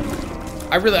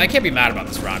 I can't be mad about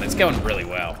this run. It's going really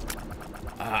well.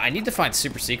 I need to find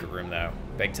super secret room though,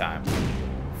 big time.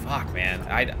 Fuck, man.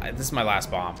 This is my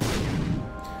last bomb.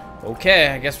 Okay,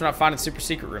 I guess we're not finding super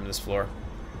secret room this floor.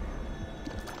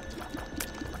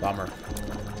 Bummer.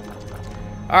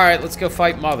 All right, let's go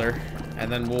fight Mother,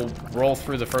 and then we'll roll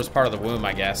through the first part of the womb,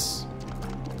 I guess.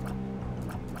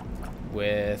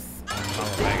 With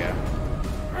Omega.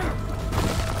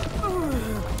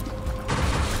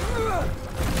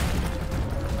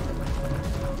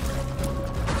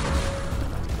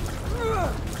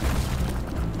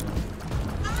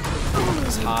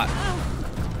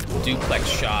 duplex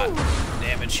shot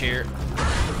damage here.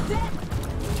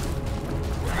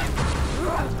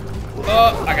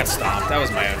 Oh, I got stomped. That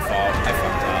was my own fault.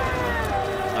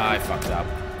 I fucked up.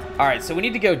 Alright, so we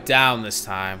need to go down this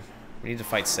time. We need to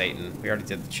fight Satan. We already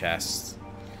did the chest.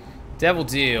 Devil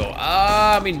deal.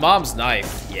 I mean, Mom's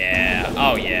knife. Yeah.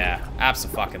 Oh, yeah.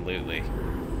 Abso-fucking-lutely.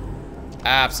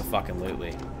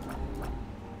 Abso-fucking-lutely.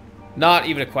 Not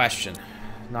even a question.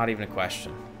 Not even a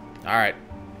question. Alright.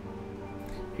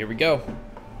 Here we go.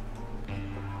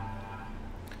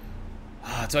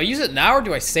 Do I use it now or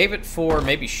do I save it for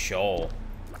maybe Shoal?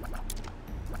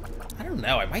 I don't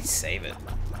know. I might save it.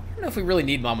 I don't know if we really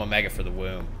need Mama Omega for the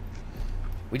womb.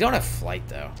 We don't have flight,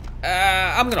 though.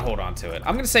 I'm going to hold on to it.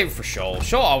 I'm going to save it for Shoal.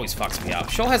 Shoal always fucks me up.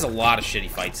 Shoal has a lot of shitty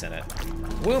fights in it.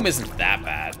 Womb isn't that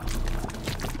bad.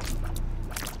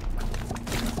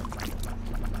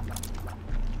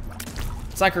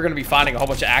 It's like we're going to be finding a whole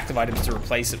bunch of active items to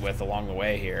replace it with along the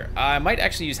way here. I might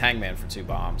actually use Hangman for 2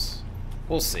 bombs.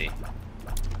 We'll see.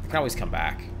 I can always come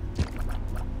back.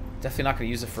 Definitely not going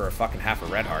to use it for a fucking half a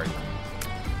red heart.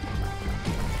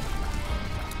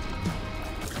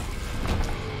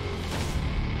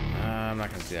 I'm not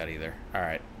going to do that either.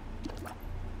 Alright.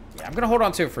 Yeah, I'm going to hold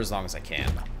on to it for as long as I can.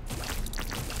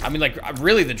 I mean, like,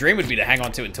 really, the dream would be to hang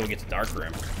on to it until we get to Dark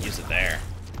Room. Use it there.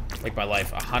 Make my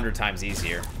life 100 times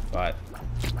easier, but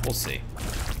we'll see.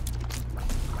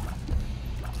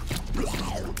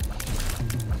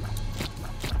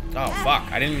 Oh,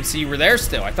 fuck. I didn't even see you were there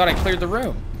still. I thought I cleared the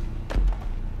room.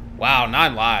 Wow,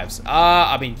 9 lives.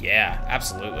 I mean, yeah,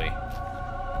 absolutely.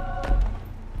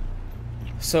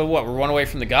 So what, we're 1 away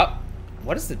from the gut?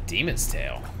 What is the Demon's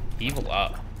Tail? Evil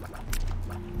up.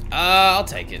 I'll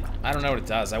take it. I don't know what it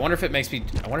does. I wonder if it makes me...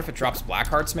 I wonder if it drops black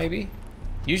hearts, maybe?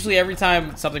 Usually every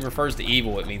time something refers to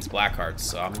evil, it means black hearts.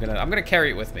 So I'm gonna carry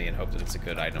it with me and hope that it's a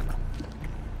good item.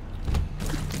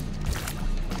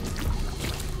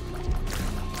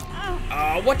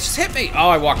 What just hit me? Oh,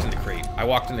 I walked in the creep. I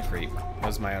walked in the creep. That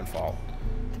was my own fault.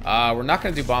 We're not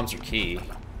gonna do bombs or key.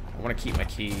 I want to keep my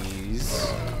keys.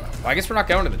 Well, I guess we're not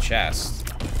going to the chest.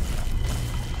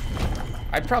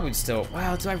 I'd probably still...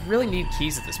 Wow, do I really need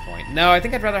keys at this point? No, I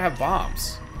think I'd rather have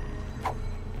bombs.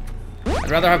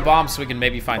 I'd rather have bombs so we can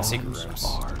maybe find secret rooms.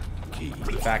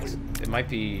 In fact, it might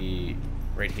be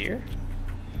right here?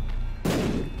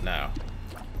 No.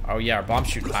 Oh yeah, our bomb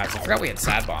shooting hives. I forgot we had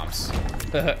sad bombs.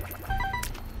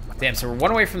 Damn, so we're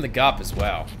 1 away from the gup as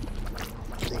well.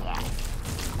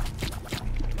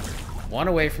 1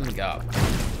 away from the gup.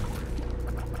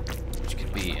 Which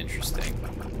could be interesting.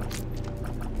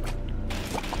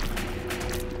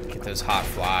 Get those hot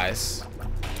flies.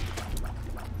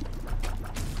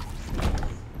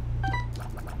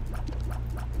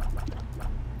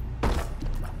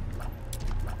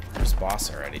 There's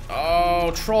boss already.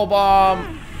 Oh, troll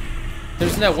bomb!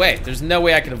 There's no way. There's no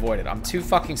way I can avoid it. I'm too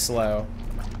fucking slow.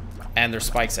 And there's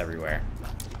spikes everywhere.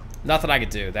 Nothing I could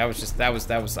do. That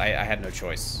was I had no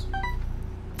choice.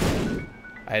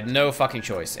 I had no fucking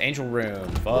choice. Angel Room.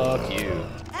 Fuck you.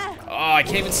 Oh, I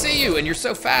can't even see you, and you're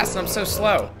so fast, and I'm so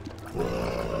slow.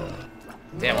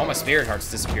 Damn, all my spirit hearts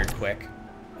disappeared quick.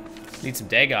 Need some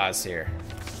Dagaz here.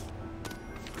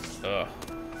 Ugh.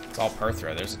 It's all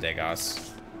Perthra. There's a Dagaz.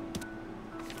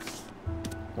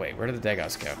 Wait, where did the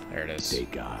Dagaz go? There it is.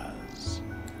 Dagaz.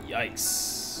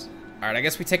 Yikes. Alright, I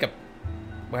guess we take a...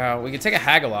 Well, we could take a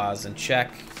Hagalaz and check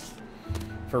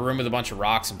for a room with a bunch of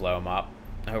rocks and blow them up.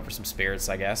 I hope for some spirits,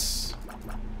 I guess.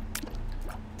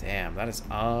 Damn, that is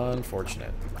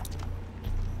unfortunate.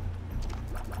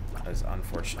 That is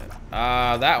unfortunate.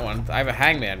 That one. I have a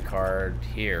Hangman card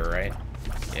here, right?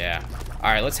 Yeah.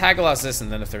 Alright, let's Hagalaz this,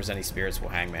 and then if there's any spirits, we'll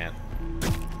Hangman.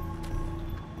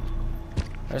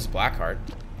 There's a black card.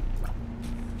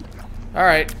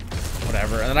 Alright.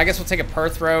 Whatever. And then I guess we'll take a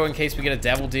Perthrow in case we get a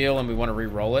devil deal and we want to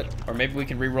re-roll it. Or maybe we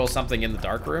can re-roll something in the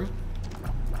dark room.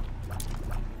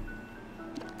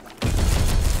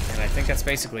 And I think that's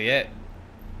basically it.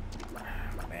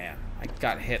 Oh, man, I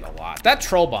got hit a lot. That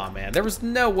troll bomb, man. There was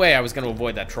no way I was going to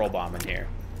avoid that troll bomb in here.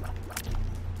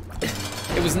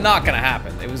 It was not going to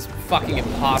happen. It was fucking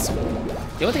impossible.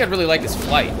 The only thing I'd really like is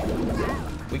flight.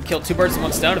 We can kill 2 birds with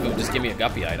 1 stone if it would just give me a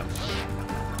guppy item.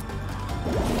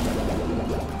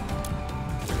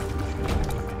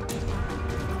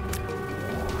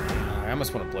 I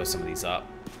almost want to blow some of these up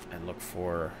and look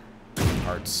for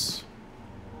hearts.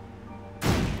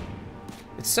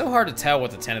 It's so hard to tell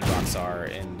what the tenant rocks are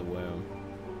in the womb.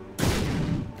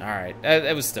 Alright,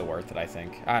 it was still worth it, I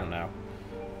think. I don't know.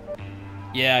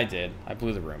 Yeah, I did. I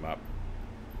blew the room up.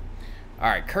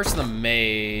 Alright, Curse in the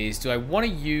Maze. Do I want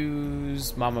to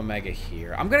use Mama Mega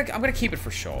here? I'm gonna keep it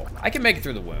for Shoal. I can make it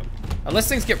through the womb. Unless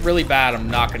things get really bad, I'm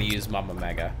not gonna use Mama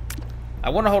Mega. I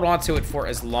want to hold on to it for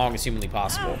as long as humanly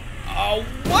possible. Oh,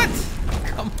 what?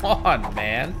 Come on,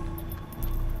 man.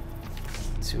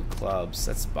 2 clubs.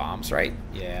 That's bombs, right?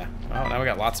 Yeah. Oh, now we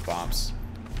got lots of bombs.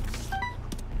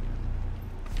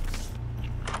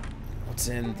 What's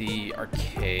in the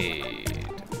arcade?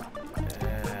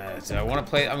 Do I want to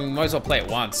play? I mean, we might as well play it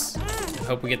once.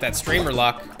 Hope we get that streamer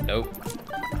luck. Nope.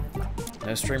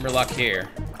 No streamer luck here.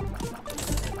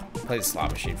 Play the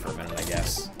slot machine for a minute, I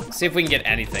guess. See if we can get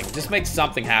anything. Just make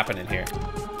something happen in here.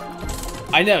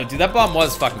 I know, dude, that bomb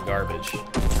was fucking garbage.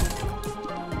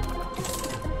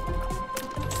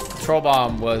 Troll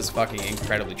bomb was fucking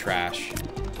incredibly trash.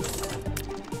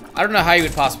 I don't know how you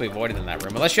would possibly avoid it in that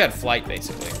room, unless you had flight,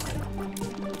 basically.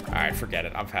 Alright, forget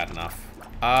it. I've had enough.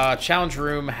 Challenge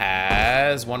room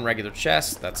has 1 regular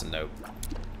chest. That's a nope.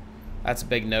 That's a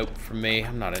big nope from me.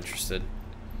 I'm not interested.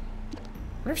 I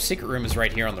wonder if secret room is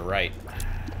right here on the right.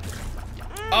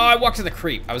 Oh, I walked in the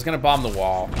creep. I was gonna bomb the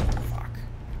wall. Fuck.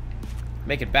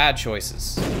 Making bad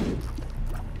choices.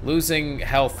 Losing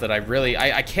health that I really...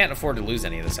 I can't afford to lose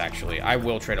any of this, actually. I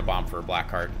will trade a bomb for a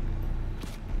black heart.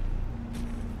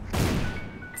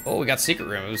 Oh, we got secret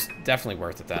room. It was definitely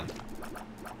worth it then.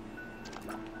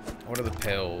 What are the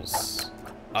pills?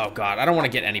 Oh, God. I don't want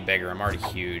to get any bigger. I'm already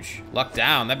huge. Luck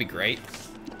down. That'd be great.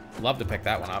 Love to pick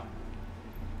that one up.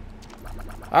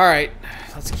 All right.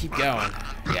 Let's keep going.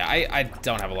 Yeah, I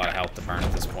don't have a lot of health to burn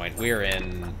at this point. We're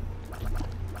in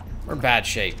bad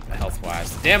shape,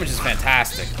 health-wise. The damage is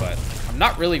fantastic, but I'm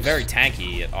not really very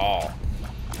tanky at all.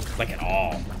 Like, at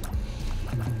all.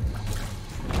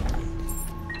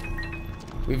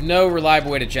 We have no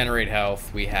reliable way to generate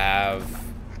health. We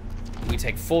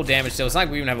take full damage, so it's not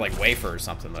like we even have, like, wafer or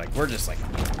something. Like, we're just, like,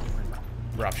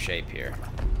 rough shape here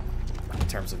in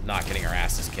terms of not getting our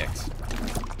asses kicked.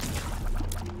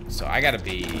 So I gotta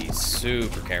be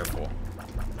super careful.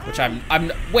 Which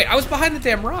wait, I was behind the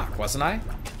damn rock, wasn't I?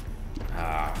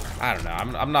 I don't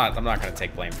know. I'm not gonna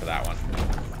take blame for that one.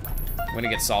 I'm gonna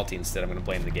get salty instead. I'm gonna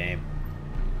blame the game.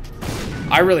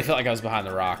 I really felt like I was behind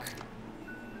the rock.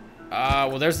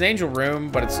 Well, there's an angel room,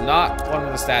 but it's not one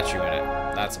with a statue in it.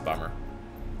 That's a bummer.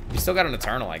 We still got an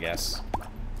eternal, I guess.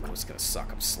 Oh, it's gonna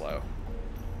suck. I'm slow.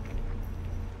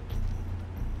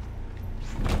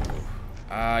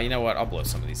 You know what? I'll blow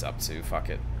some of these up too. Fuck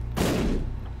it.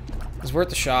 It's worth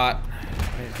the shot.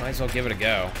 Might as well give it a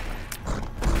go.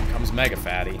 Here comes Mega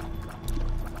Fatty.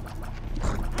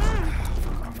 Fuck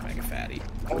off, Mega Fatty.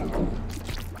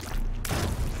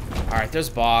 Alright, there's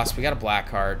boss. We got a black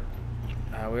heart.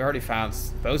 We already found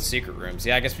both secret rooms.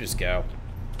 Yeah, I guess we just go.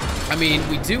 I mean,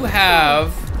 we do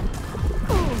have...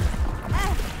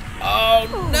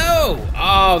 Oh, no!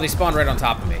 Oh, they spawned right on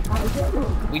top of me.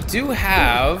 We do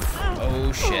have...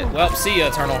 Oh, shit. Well, see ya,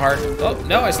 Eternal Heart. Oh,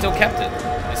 no, I still kept it.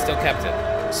 I still kept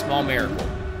it. Small miracle.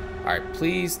 Alright,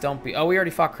 please don't be... Oh, we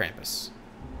already fought Krampus.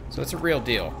 So it's a real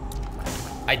deal.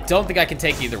 I don't think I can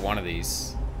take either one of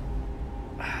these.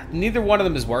 Neither one of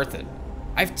them is worth it.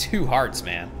 I have 2 hearts,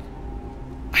 man.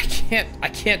 I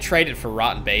can't trade it for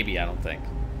Rotten Baby, I don't think.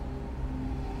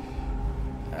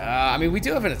 I mean, we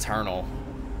do have an Eternal.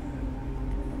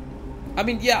 I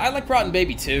mean, yeah, I like Rotten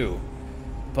Baby too.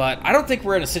 But I don't think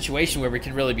we're in a situation where we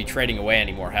can really be trading away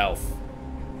any more health.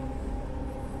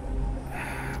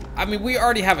 I mean, we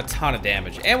already have a ton of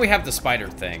damage. And we have the spider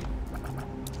thing.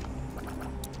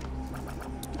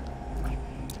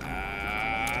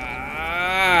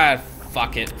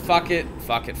 Fuck it. Fuck it.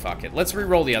 Fuck it. Fuck it. Let's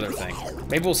re-roll the other thing.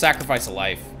 Maybe we'll sacrifice a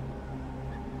life.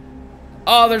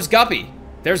 Oh, there's Guppy.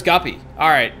 There's Guppy.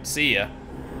 Alright, see ya.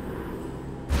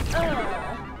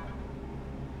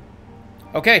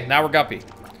 Okay, now we're Guppy.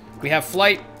 We have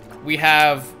flight. We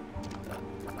have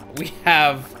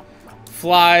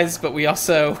flies, but we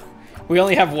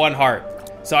only have 1 heart.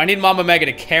 So I need Mama Mega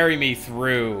to carry me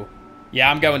through.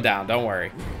 Yeah, I'm going down. Don't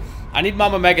worry. I need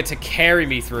Mama Mega to carry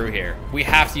me through here. We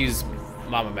have to use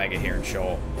Mama Mega here in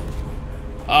Shoal.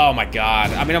 Oh my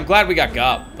god. I mean, I'm glad we got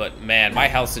Gup, but man, my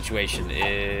health situation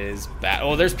is bad.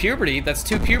 Oh, there's puberty. That's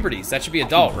 2 puberties. That should be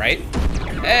adult, right?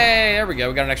 Hey, there we go.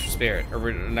 We got an extra spirit, or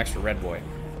an extra red boy.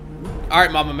 All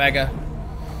right, Mama Mega.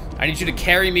 I need you to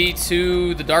carry me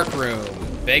to the dark room.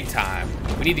 Big time.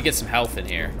 We need to get some health in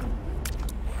here.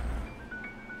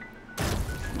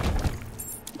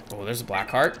 Oh, there's a black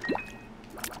heart.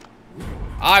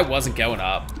 I wasn't going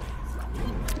up.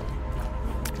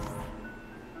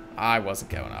 I wasn't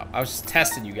going up. I was just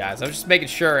testing you guys. I was just making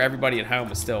sure everybody at home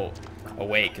was still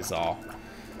awake is all.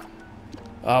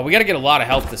 We gotta get a lot of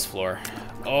health this floor.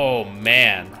 Oh,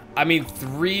 man. I mean,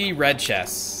 3 red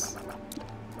chests.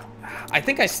 I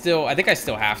think I still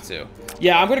have to.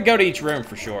 Yeah, I'm gonna go to each room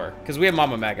for sure, because we have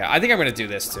Mama Mega. I think I'm gonna do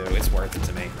this too. It's worth it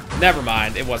to me. Never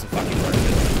mind, it wasn't fucking worth it.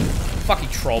 Fucking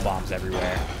troll bombs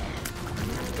everywhere.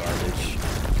 Garbage.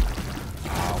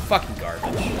 Oh, fucking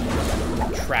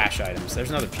garbage. Trash items. There's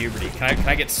another puberty. Can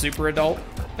I get super adult?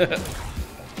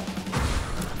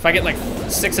 If I get like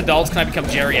 6 adults, can I become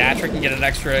geriatric and get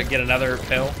another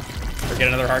pill? Or get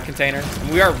another heart container? I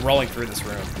mean, we are rolling through this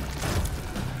room.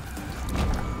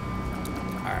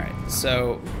 Alright,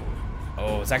 so...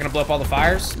 Oh, is that gonna blow up all the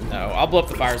fires? No, I'll blow up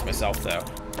the fires myself, though.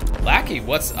 Lackey,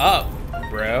 what's up,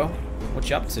 bro? What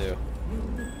you up to?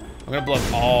 I'm gonna blow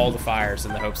up all the fires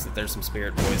in the hopes that there's some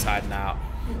spirit boys hiding out.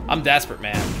 I'm desperate,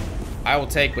 man. I will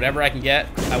take whatever I can get.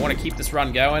 I want to keep this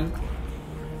run going.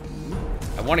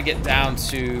 I want to get down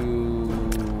to...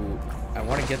 I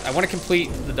want to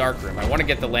complete the dark room. I want to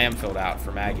get the lamb filled out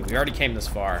for Maggie. We already came this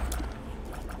far.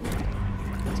 So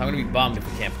I'm going to be bummed if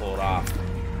we can't pull it off.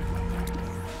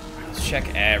 Let's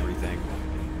check everything.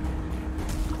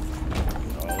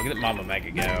 Oh, look at Mama Mega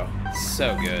go.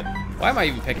 So good. Why am I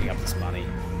even picking up this money?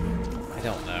 I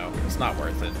don't know. It's not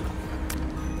worth it.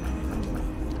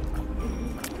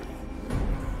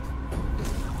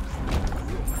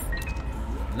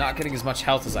 Not getting as much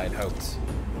health as I had hoped.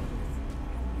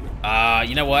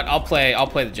 You know what? I'll play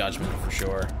the Judgment for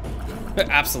sure.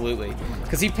 Absolutely.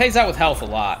 Because he pays out with health a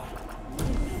lot.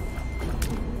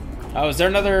 Oh, is there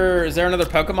another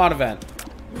Pokemon event?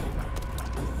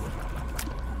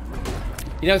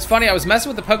 You know, it's funny, I was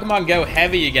messing with the Pokemon Go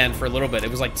heavy again for a little bit. It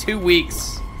was like 2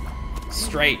 weeks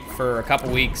straight for a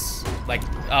couple weeks. Like,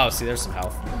 oh, see, there's some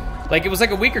health. Like, it was like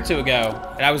a week or 2 ago,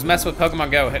 and I was messing with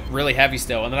Pokemon Go really heavy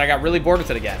still, and then I got really bored with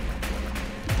it again.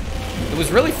 It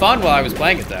was really fun while I was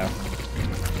playing it, though.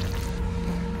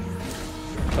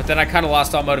 But then I kind of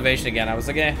lost all motivation again. I was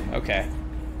like, eh, okay.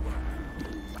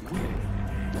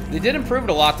 They did improve it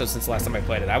a lot, though, since the last time I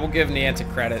played it. I will give Niantic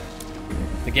credit.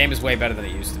 The game is way better than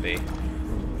it used to be.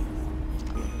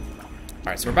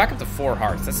 Alright, so we're back up to 4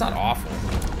 hearts. That's not awful.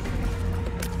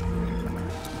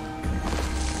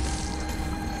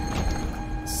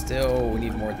 Still, we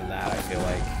need more than that, I feel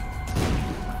like.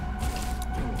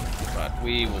 But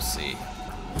we will see.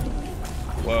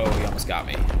 Whoa, he almost got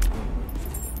me.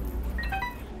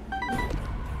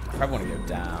 Probably want to go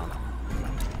down.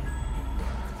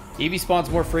 Eevee spawns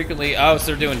more frequently. Oh, so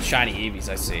they're doing shiny Eevees,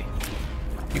 I see.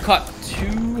 You caught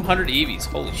 200 Eevees.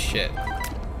 Holy shit.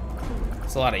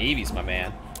 That's a lot of Eevees, my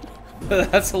man.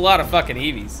 That's a lot of fucking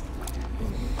Eevees.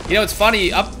 You know, it's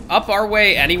funny, up our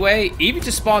way anyway, Eevee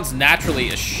just spawns naturally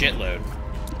a shitload.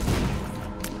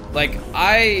 Like,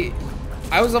 I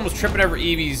was almost tripping over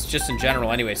Eevees just in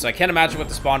general anyway, so I can't imagine what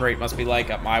the spawn rate must be like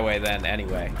up my way then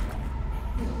anyway.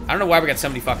 I don't know why we got so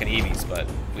many fucking Eevees, but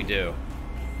we do.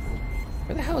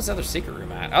 Where the hell is the other secret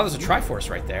room at? Oh, there's a Triforce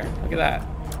right there. Look at that.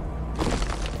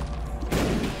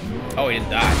 Oh, he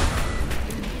didn't die.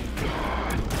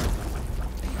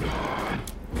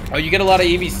 Oh, you get a lot of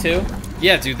Eevees too?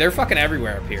 Yeah, dude, they're fucking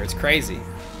everywhere up here. It's crazy.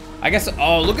 I guess,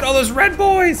 oh, look at all those red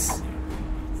boys.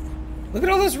 Look at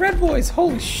all those red boys.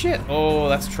 Holy shit. Oh,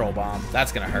 that's a troll bomb.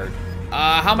 That's gonna hurt.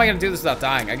 How am I gonna do this without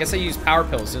dying? I guess I use power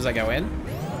pills as soon as I go in.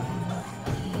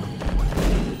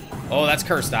 Oh, that's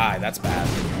cursed eye. That's bad.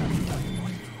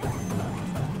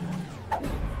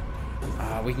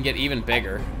 We can get even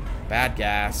bigger. Bad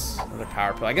gas. Another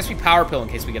power pill. I guess we power pill in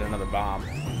case we get another bomb.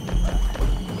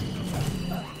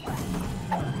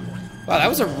 Wow, that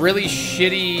was a really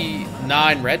shitty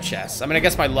 9 red chests. I mean, I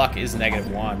guess my luck is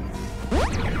 -1.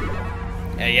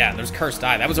 Yeah, there's cursed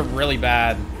eye. That was a really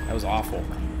bad. That was awful.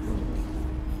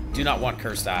 Do not want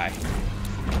cursed eye.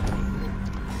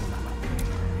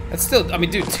 That's still, I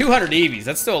mean, dude, 200 Eevees.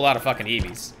 That's still a lot of fucking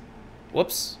Eevees.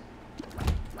 Whoops.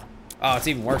 Oh, it's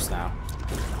even worse now.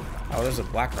 Oh, there's a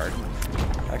black card.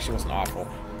 That actually wasn't awful.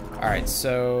 All right,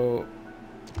 so,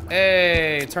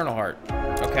 hey, Eternal Heart.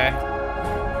 Okay.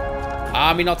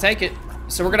 I mean, I'll take it.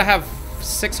 So we're gonna have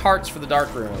 6 hearts for the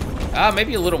dark room.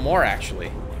 Maybe a little more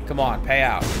actually. Come on, pay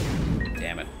out.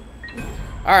 Damn it.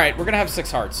 All right, we're gonna have 6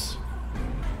 hearts.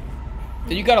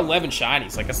 Then you got 11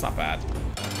 shinies. Like, that's not bad.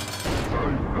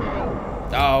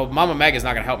 Oh, Mama Mega's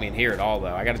not gonna help me in here at all,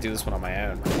 though. I gotta do this one on my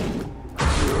own.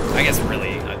 I guess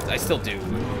really, I still do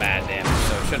bad damage,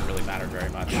 so it shouldn't really matter very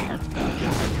much.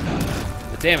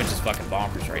 The damage is fucking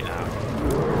bonkers right now.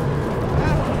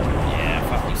 Yeah,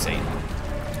 fuck you, Satan.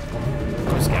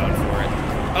 I'm just going for it.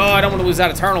 Oh, I don't want to lose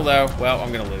that Eternal, though. Well,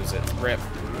 I'm gonna lose it. Rip.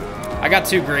 I got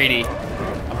too greedy.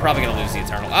 I'm probably gonna lose the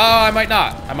Eternal. Oh, I might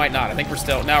not. I might not. I think we're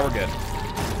still, now we're good.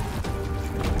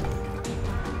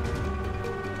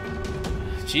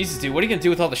 Jesus, dude, what are you gonna do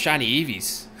with all the shiny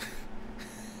Eevees?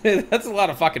 That's a lot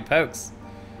of fucking pokes.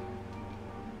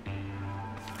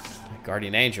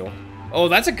 Guardian Angel. Oh,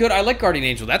 that's a good, I like Guardian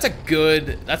Angel. That's a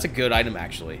good item,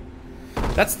 actually.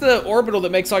 That's the orbital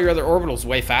that makes all your other orbitals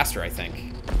way faster, I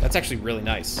think. That's actually really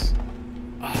nice.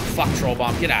 Oh, fuck Troll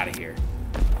Bomb, get out of here.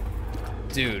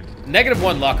 Dude,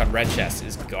 -1 luck on red chest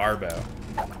is garbo.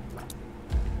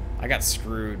 I got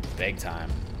screwed big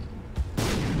time.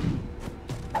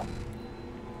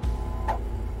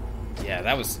 Yeah,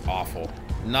 that was awful.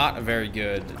 Not a very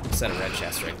good set of red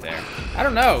chests right there. I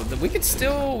don't know. We could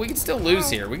still lose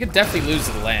here. We could definitely lose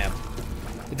to the lamb.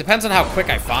 It depends on how quick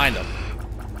I find them.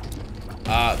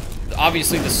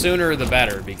 Obviously, the sooner the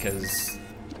better, because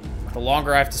the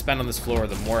longer I have to spend on this floor,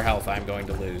 the more health I'm going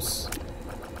to lose.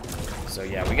 So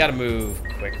yeah, we gotta move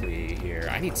quickly here.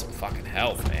 I need some fucking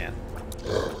health, man.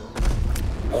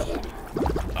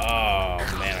 Oh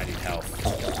man, I need health.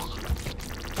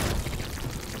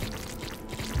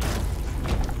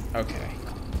 Okay.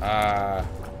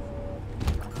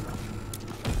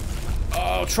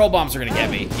 Oh, troll bombs are gonna get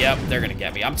me. Yep, they're gonna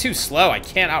get me. I'm too slow. I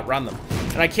can't outrun them.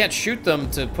 And I can't shoot them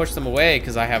to push them away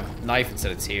because I have knife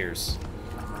instead of tears.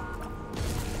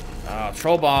 Oh,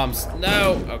 troll bombs.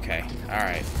 No. Okay.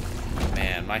 Alright.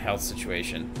 Man, my health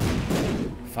situation.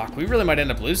 Fuck, we really might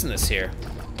end up losing this here.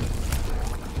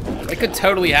 It could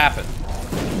totally happen.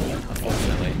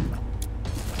 Unfortunately.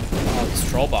 Oh, these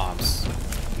troll bombs.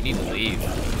 You need to leave.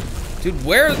 Dude,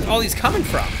 where are all these coming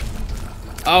from?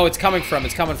 Oh, it's coming from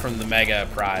the Mega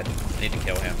Pride. I need to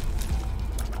kill him.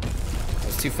 I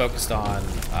was too focused on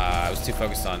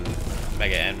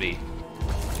Mega Envy.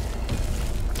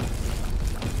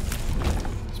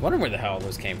 I was wondering where the hell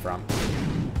those came from.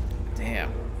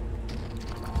 Damn.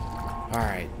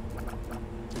 Alright.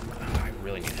 Oh, I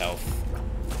really need health.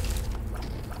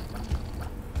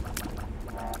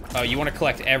 Oh, you want to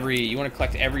collect every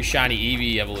shiny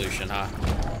Eevee evolution, huh?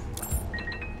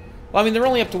 Well, I mean, they're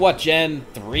only up to what, Gen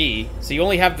 3? So you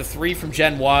only have the 3 from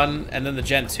Gen 1 and then the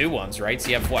Gen 2 ones, right? So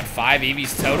you have what, 5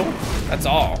 Eevees total? That's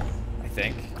all, I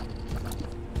think.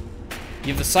 You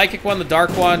have the Psychic one, the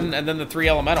Dark one, and then the 3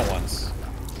 Elemental ones.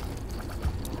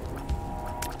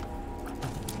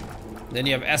 Then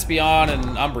you have Espeon and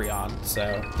Umbreon,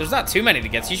 so there's not too many to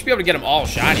get, so you should be able to get them all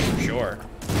shiny for sure.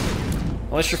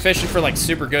 Unless you're fishing for, like,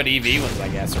 super good EV ones, I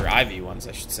guess, or IV ones,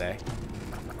 I should say.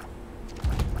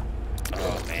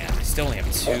 Oh, man, I still only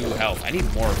have 2 health. I need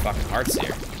more fucking hearts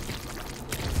here.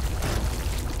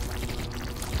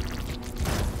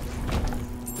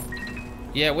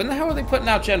 Yeah, when the hell are they putting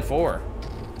out Gen 4?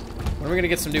 When are we gonna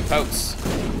get some new pokes?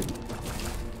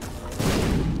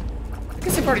 I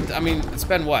guess they've already, I mean, it's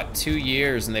been, what, 2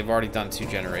 years, and they've already done 2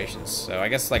 generations. So I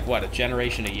guess, like, what, a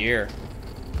generation a year?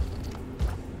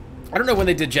 I don't know when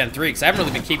they did Gen 3, because I haven't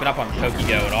really been keeping up on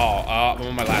Pokego at all. I'm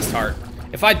on my last heart.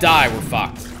 If I die, we're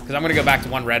fucked. Because I'm going to go back to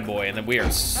 1 red boy, and then we are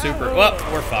super... Well,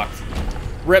 we're fucked.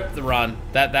 Rip the run.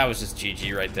 That was just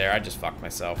GG right there. I just fucked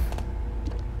myself.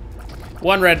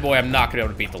 1 red boy, I'm not going to be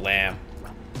able to beat the lamb.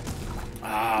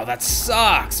 Oh, that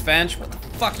sucks, Fench. What the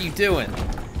fuck are you doing?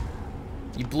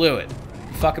 You blew it.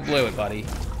 You fucking blew it, buddy.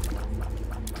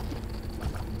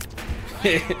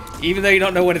 Even though you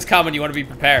don't know when it's coming, you want to be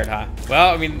prepared, huh?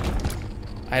 Well, I mean,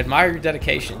 I admire your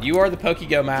dedication. You are the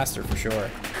Pokego master for sure.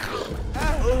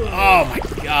 Oh my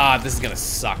god, this is gonna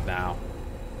suck now.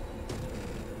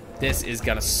 This is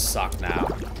gonna suck now.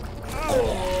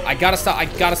 I gotta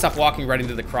stop walking right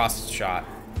into the cross shot.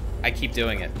 I keep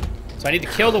doing it. So I need to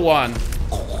kill the 1.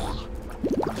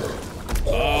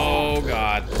 Oh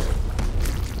god.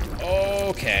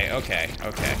 Okay.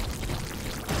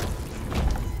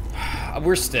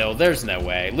 We're still, there's no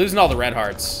way. Losing all the red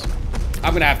hearts.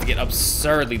 I'm gonna have to get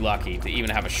absurdly lucky to even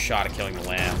have a shot at killing the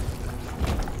lamb.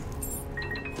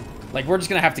 Like, we're just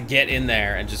gonna have to get in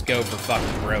there and just go for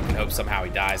fucking broke and hope somehow he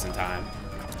dies in time.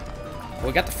 Well,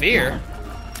 we got the fear.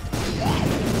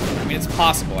 I mean, it's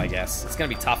possible, I guess. It's gonna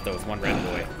be tough, though, with 1 red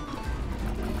boy.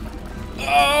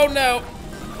 Oh, no.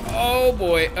 Oh,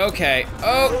 boy. Okay.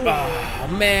 Oh,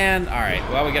 man. All right.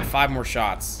 Well, we got 5 more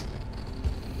shots.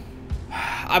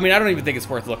 I mean, I don't even think it's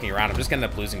worth looking around. I'm just gonna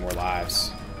end up losing more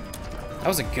lives. That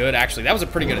was a good, actually, that was a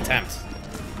pretty good attempt.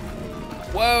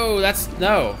 Whoa,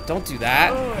 no, don't do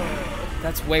that.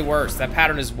 That's way worse. That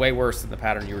pattern is way worse than the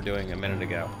pattern you were doing a minute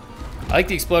ago. I like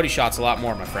the explodey shots a lot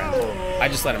more, my friend. I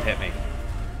just let him hit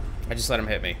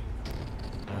me.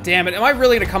 Damn it, am I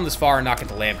really gonna come this far and not get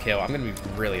the lamb kill? I'm gonna be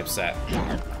really upset.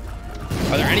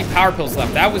 Are there any power pills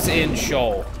left? That was in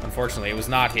Shoal, unfortunately. It was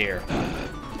not here.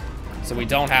 So we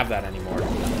don't have that anymore.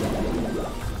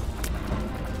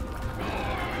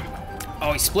 Oh,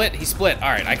 Oh, he split. He split. All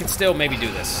right, I can still maybe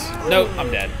do this. Nope, I'm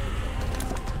dead.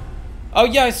 Oh,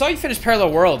 yeah, I saw you finish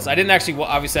Parallel Worlds. I didn't actually, well,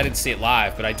 obviously I didn't see it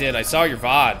live, but I did. I saw your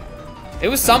VOD. It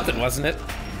was something, wasn't it?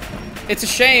 It's a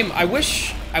shame. I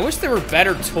wish there were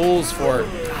better tools for,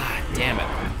 God damn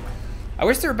it. I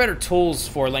wish there were better tools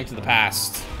for Link to the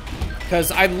Past.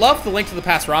 Because I love the Link to the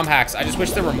Past ROM hacks. I just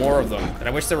wish there were more of them, and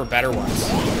I wish there were better ones.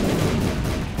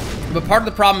 But part of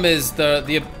the problem is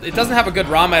it doesn't have a good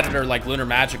ROM editor like Lunar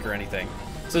Magic or anything.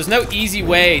 So there's no easy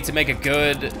way to make a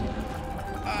good...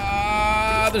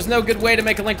 there's no good way to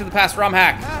make a Link to the Past ROM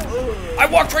hack. I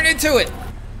walked right into it!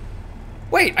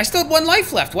 Wait, I still had 1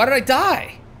 life left. Why did I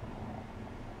die?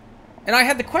 And I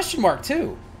had the question mark,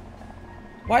 too.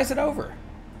 Why is it over?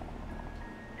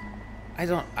 I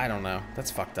don't know.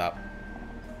 That's fucked up.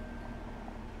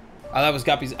 Oh, that was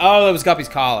Guppy's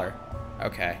collar.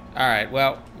 Okay. Alright,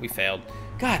 well, we failed.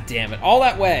 God damn it. All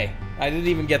that way. I didn't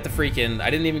even get the freaking... I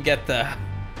didn't even get the...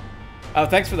 Oh,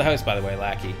 thanks for the host, by the way,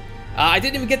 Lackey. I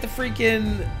didn't even get the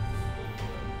freaking...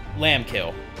 Lamb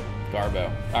kill.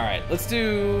 Garbo. Alright, let's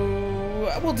do...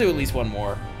 We'll do at least one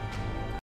more.